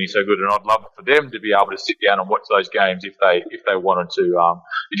this journey so good, and I'd love for them to be able to sit down and watch those games if they wanted to.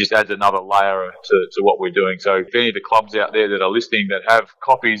 It just adds another layer to what we're doing. So if any of the clubs out there that are listening that have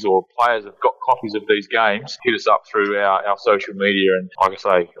copies or players have got copies of these games, hit us up through our social media, and like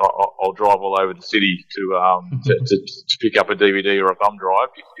I say, I'll drive all over the city to pick up a DVD or a thumb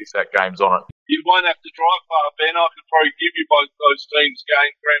drive if that game's on it. You won't have to drive far, Ben. I could probably give you both those teams'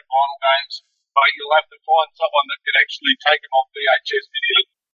 grand final games, but you'll have to find someone that can actually take them on VHS video.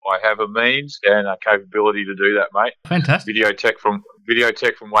 I have a means and a capability to do that, mate. Fantastic. Video tech from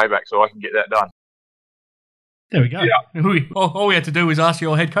way back, so I can get that done. There we go. Yeah. All we had to do was ask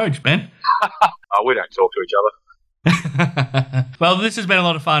your head coach, Ben. We don't talk to each other. Well, this has been a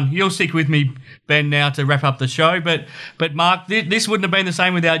lot of fun. You'll stick with me, Ben, now to wrap up the show. But Mark, this wouldn't have been the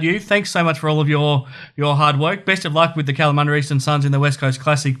same without you. Thanks so much for all of your hard work. Best of luck with the Kalamunda Eastern Suns in the West Coast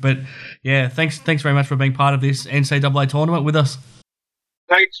Classic. But yeah, thanks very much for being part of this NCAA tournament with us.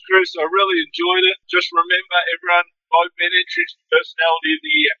 Thanks, Chris. I really enjoyed it. Just remember, everyone, vote Ben Entries Personality of the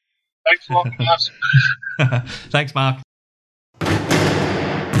Year. Thanks a lot, guys. Thanks, Mark.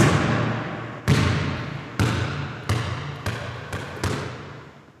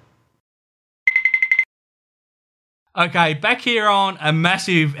 Okay, back here on a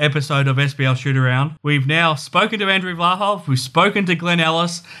massive episode of SBL Shoot Around. We've now spoken to Andrew Vlahov, we've spoken to Glenn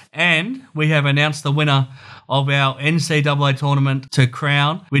Ellis, and we have announced the winner of our NCAA tournament to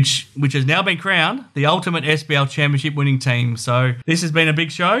crown, which has now been crowned the ultimate SBL championship winning team. So this has been a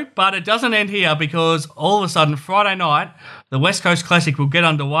big show, but it doesn't end here because all of a sudden Friday night, the West Coast Classic will get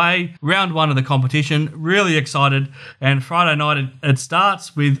underway, round one of the competition. Really excited, and Friday night it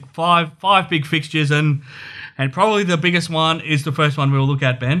starts with five big fixtures, and probably the biggest one is the first one we'll look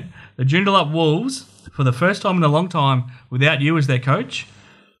at, Ben. The Joondalup Wolves, for the first time in a long time, without you as their coach.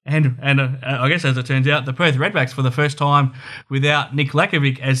 And I guess as it turns out, the Perth Redbacks for the first time without Nick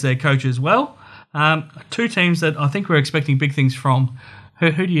Lakovic as their coach as well. Two teams that I think we're expecting big things from.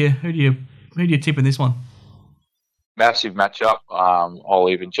 Who do you tip in this one? Massive matchup. I'll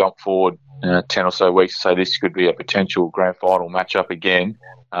even jump forward 10 or so weeks to say this could be a potential grand final matchup again.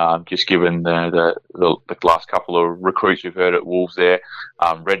 Just given the last couple of recruits we've heard at Wolves there.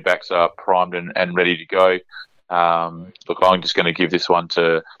 Redbacks are primed and ready to go. Look, I'm just going to give this one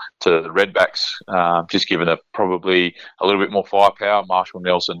to the Redbacks, just given that probably a little bit more firepower. Marshall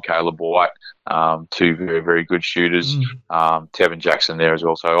Nelson, Caleb White, two very, very good shooters. Tevin Jackson there as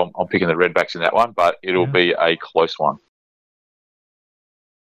well. So I'm picking the Redbacks in that one, but it'll be a close one.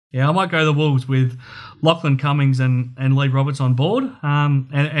 Yeah, I might go the Wolves with Lachlan Cummings and Lee Roberts on board,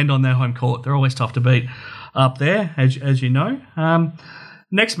 and on their home court. They're always tough to beat up there, as you know.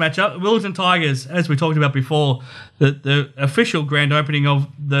 Next matchup, Willetton Tigers, as we talked about before, the official grand opening of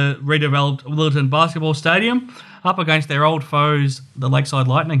the redeveloped Willetton Basketball Stadium, up against their old foes, the Lakeside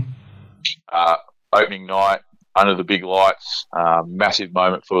Lightning. Opening night, under the big lights, massive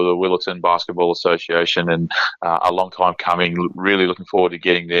moment for the Willetton Basketball Association, and a long time coming. Really looking forward to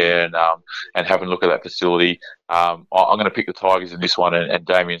getting there and having a look at that facility. I'm going to pick the Tigers in this one, and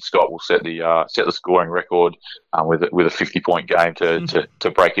Damien Scott will set the scoring record with a 50-point game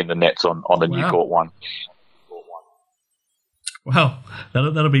to break in the nets on the new court one. Well,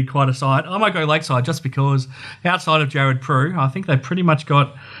 that'll be quite a sight. I might go Lakeside just because outside of Jared Prue, I think they pretty much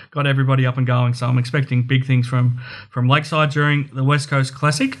got everybody up and going. So I'm expecting big things from Lakeside during the West Coast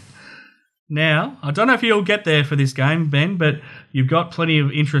Classic. Now, I don't know if you'll get there for this game, Ben, but you've got plenty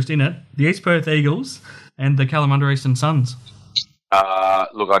of interest in it. The East Perth Eagles and the Kalamunda Eastern Suns.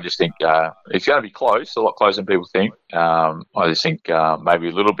 Look, I just think it's going to be close, a lot closer than people think. I just think maybe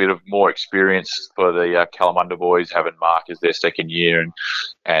a little bit of more experience for the Kalamunda boys, having Mark as their second year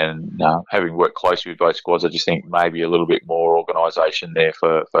and having worked closely with both squads. I just think maybe a little bit more organisation there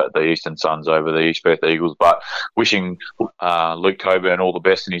for the Eastern Suns over the East Perth Eagles. But wishing Luke Coburn all the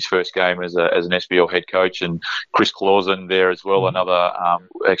best in his first game as an SBL head coach, and Chris Clausen there as well, another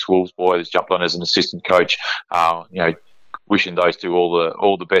ex-Wolves boy that's jumped on as an assistant coach. Wishing those two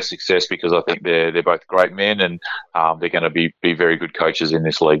all the best success, because I think they're both great men, and they're going to be very good coaches in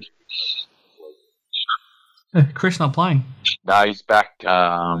this league. Chris not playing? No, he's back.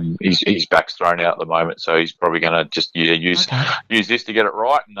 His back's thrown out at the moment, so he's probably going to just use this to get it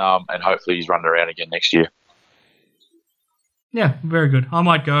right, and hopefully he's running around again next year. Yeah, very good. I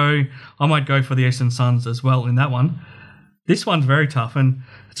might go for the Eastern Suns as well in that one. This one's very tough, and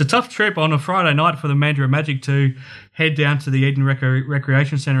it's a tough trip on a Friday night for the Mandurah Magic to head down to the Eden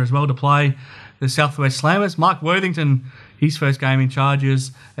Recreation Centre as well to play the Southwest Slammers. Mark Worthington, his first game in charge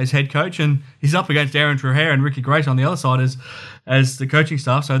as head coach, and he's up against Aaron Trujillo and Ricky Grace on the other side as the coaching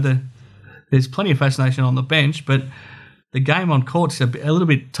staff. So there's plenty of fascination on the bench, but the game on court is a little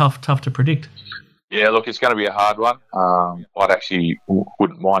bit tough to predict. Yeah, look, it's going to be a hard one. I'd actually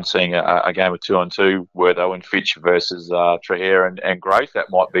wouldn't mind seeing a game of 2-on-2 where they win Fitch versus Trujillo and Grace. That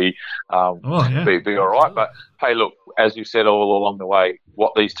might be be all right. But hey, look, as you said all along the way,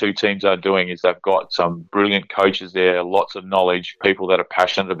 what these two teams are doing is they've got some brilliant coaches there, lots of knowledge, people that are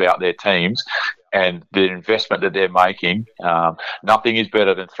passionate about their teams, and the investment that they're making. Nothing is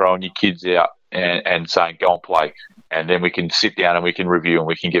better than throwing your kids out and saying, go and play. And then we can sit down and we can review and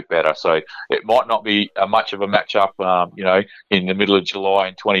we can get better. So it might not be much of a matchup, in the middle of July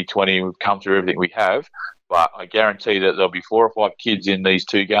in 2020. We've come through everything we have. But I guarantee that there'll be 4 or 5 kids in these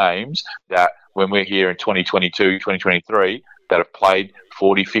two games that when we're here in 2022, 2023, that have played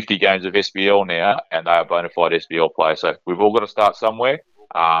 40, 50 games of SBL now, and they are bona fide SBL players. So we've all got to start somewhere.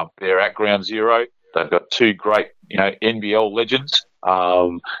 They're at ground zero. They've got two great, NBL legends,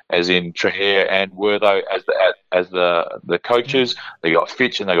 as in Trahere and Wertho as the coaches. They got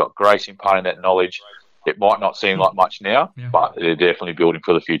Fitch and they got Grace imparting that knowledge. It might not seem like much now, but they're definitely building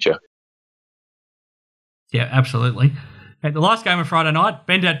for the future. Yeah, absolutely. At the last game of Friday night,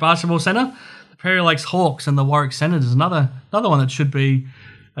 Bendat Basketball Centre, the Prairie Lakes Hawks and the Warwick Senators. Another one that should be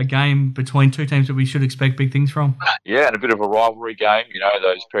a game between two teams that we should expect big things from. Yeah, and a bit of a rivalry game.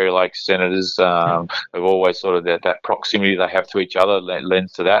 Those Prairie Lakes Senators have always sort of that proximity they have to each other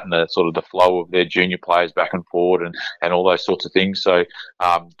lends to that, and the sort of the flow of their junior players back and forward and all those sorts of things. So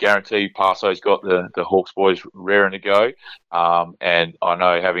guaranteed Parso's got the Hawks boys raring to go. And I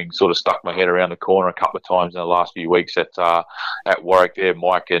know, having sort of stuck my head around the corner a couple of times in the last few weeks at Warwick there,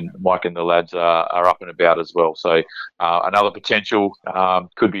 Mike and the lads are up and about as well. So another potential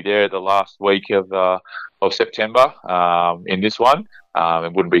could be there the last week of September in this one.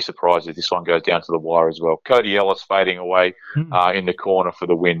 And wouldn't be surprised if this one goes down to the wire as well. Cody Ellis fading away in the corner for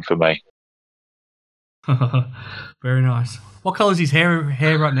the win for me. Very nice. What colour is his hair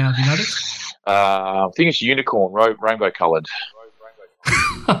right now? Have you noticed? I think it's unicorn, rainbow coloured.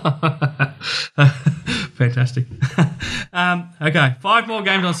 Fantastic. Okay, 5 more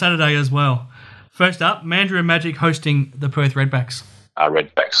games on Saturday as well. First up, Mandurah Magic hosting the Perth Redbacks.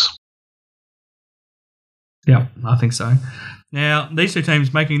 Redbacks. Yeah, I think so. Now, these two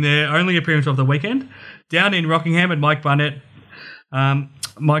teams making their only appearance of the weekend down in Rockingham at Mike Barnett.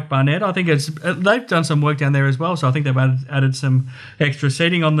 Mike Barnett, I think they've done some work down there as well, so I think they've added some extra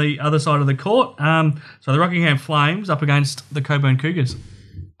seating on the other side of the court. So the Rockingham Flames up against the Cockburn Cougars.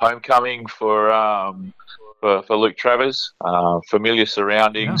 Homecoming for Luke Travers, familiar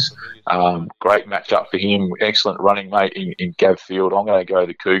surroundings, great matchup for him, excellent running mate in Gav Field. I'm going to go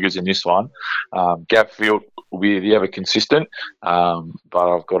the Cougars in this one. Gav Field will be the ever consistent, but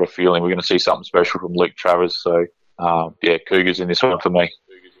I've got a feeling we're going to see something special from Luke Travers. So, Cougars in this one for me.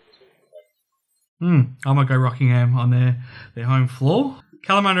 I'm going to go Rockingham on their home floor.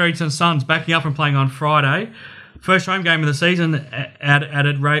 Kalamunda Eastern Suns backing up and playing on Friday. First home game of the season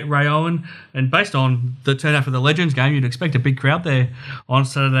at Ray Owen. And based on the turnout for the Legends game, you'd expect a big crowd there on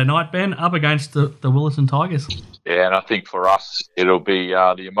Saturday night, Ben, up against the Willetton Tigers. Yeah, and I think for us, it'll be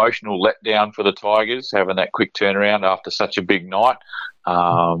the emotional letdown for the Tigers, having that quick turnaround after such a big night.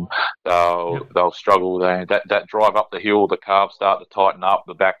 They'll struggle there. That drive up the hill, the calves start to tighten up,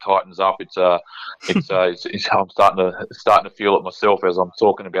 the back tightens up. I'm starting to feel it myself as I'm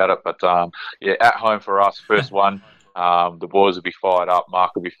talking about it. But at home for us, first one, the boys will be fired up.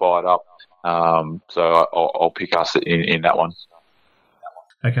 Mark will be fired up. So I'll pick us in that one.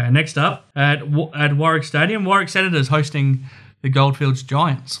 Okay, next up at Warwick Stadium, Warwick Senators hosting the Goldfields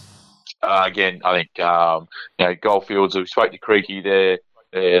Giants. Again, I think Goldfields. We spoke to Creaky there.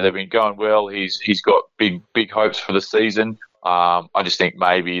 They've been going well. He's got big hopes for the season. I just think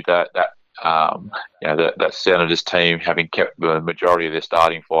maybe that Senators team, having kept the majority of their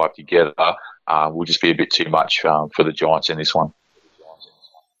starting five together, will just be a bit too much for the Giants in this one.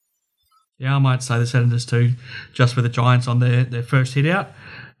 Yeah, I might say the Senators too, just with the Giants on their first hit out.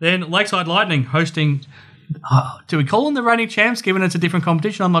 Then Lakeside Lightning hosting. Do we call them the reigning champs, given it's a different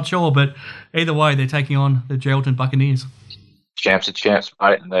competition? I'm not sure, but either way, they're taking on the Geraldton Buccaneers. Champs are champs,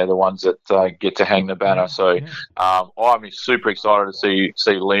 mate, and they're the ones that get to hang the banner. So I'm super excited to see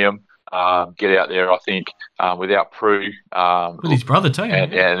Liam get out there. I think without Prue, with his brother too,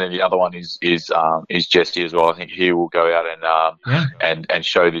 and then the other one is Jesse as well. I think he will go out and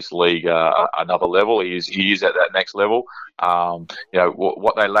show this league another level. He is at that next level.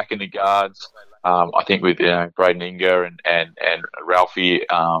 What they lack in the guards. I think with Braden Inga and Ralphie,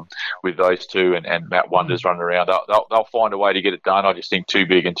 with those two and Matt Wonders running around, they'll find a way to get it done. I just think too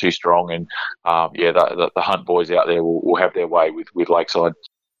big and too strong, and the Hunt boys out there will have their way with Lakeside.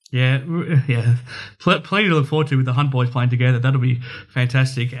 Yeah, plenty to look forward to with the Hunt boys playing together. That'll be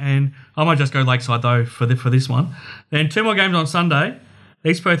fantastic. And I might just go Lakeside though for this one. Then 2 more games on Sunday.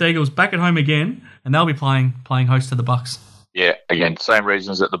 East Perth Eagles back at home again, and they'll be playing host to the Bucks. Yeah, again, same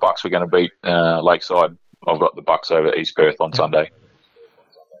reasons that the Bucks were going to beat Lakeside. I've got the Bucks over East Perth on Sunday.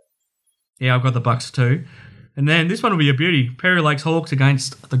 Yeah, I've got the Bucks too. And then this one will be a beauty. Perry Lakes Hawks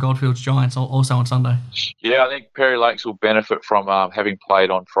against the Goldfields Giants also on Sunday. Yeah, I think Perry Lakes will benefit from having played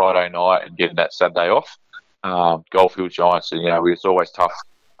on Friday night and getting that Saturday off. Goldfields Giants, it's always tough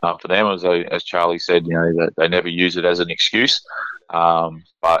for them, as Charlie said. They never use it as an excuse.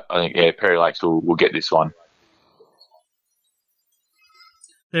 But I think Perry Lakes will get this one.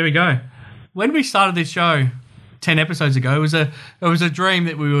 There we go. when we started this show 10 episodes ago, it was a dream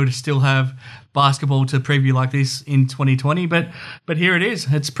that we would still have basketball to preview like this in 2020, but here it is.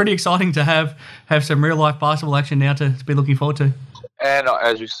 It's pretty exciting to have some real life basketball action now to be looking forward to. And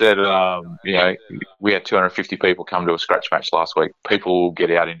as you said, we had 250 people come to a scratch match last week. People will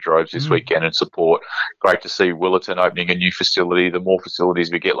get out in droves this weekend and support. Great to see Willetton opening a new facility. The more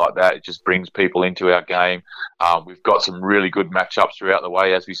facilities we get like that, it just brings people into our game. We've got some really good matchups throughout the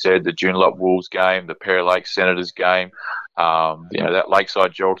way, as we said, the Joondalup Wolves game, the Perry Lake Senators game. That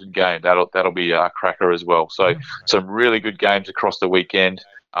Lakeside Geraldton game, that'll be a cracker as well. So some really good games across the weekend.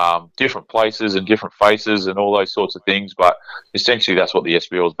 Different places and different faces and all those sorts of things, but essentially that's what the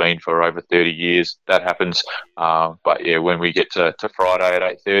SBL has been for over 30 years. That happens, but yeah, when we get to Friday at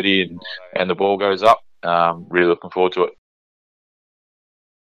 8:30 and the ball goes up, really looking forward to it.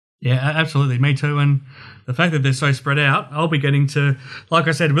 Yeah, absolutely, me too. And the fact that they're so spread out, I'll be getting to, like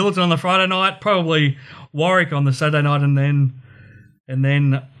I said, Willetton on the Friday night, probably Warwick on the Saturday night, and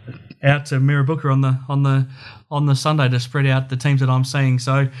then out to Mirrabooka on the Sunday to spread out the teams that I'm seeing.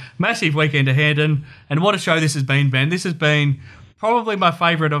 So massive weekend ahead, and what a show this has been, Ben. This has been probably my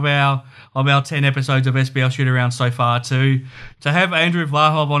favourite of our 10 episodes of SBL Shoot Around so far. To have Andrew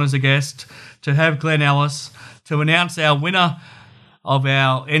Vlahov on as a guest, to have Glenn Ellis, to announce our winner of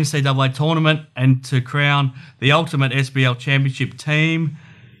our NCAA tournament, and to crown the ultimate SBL championship team,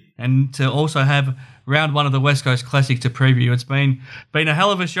 and to also have round one of the West Coast Classic to preview. It's been a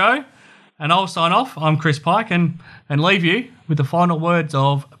hell of a show, and I'll sign off. I'm Chris Pike, and leave you with the final words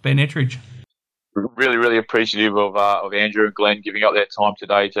of Ben Ettridge. Really, really appreciative of Andrew and Glenn giving up their time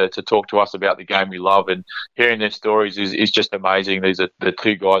today to talk to us about the game we love, and hearing their stories is just amazing. These are the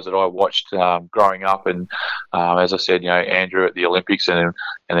two guys that I watched growing up, and as I said, Andrew at the Olympics, and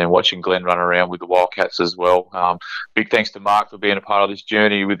then watching Glenn run around with the Wildcats as well. Big thanks to Mark for being a part of this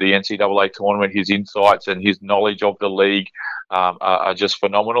journey with the NCAA tournament. His insights and his knowledge of the league are just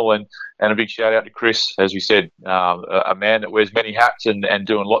phenomenal, and a big shout out to Chris, as we said, a man that wears many hats and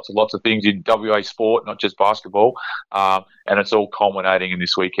doing lots of things in WA sport, not just basketball, and it's all culminating in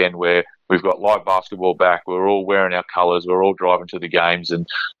this weekend where we've got live basketball back. We're all wearing our colours. We're all driving to the games, and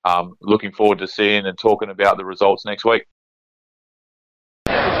looking forward to seeing and talking about the results next week.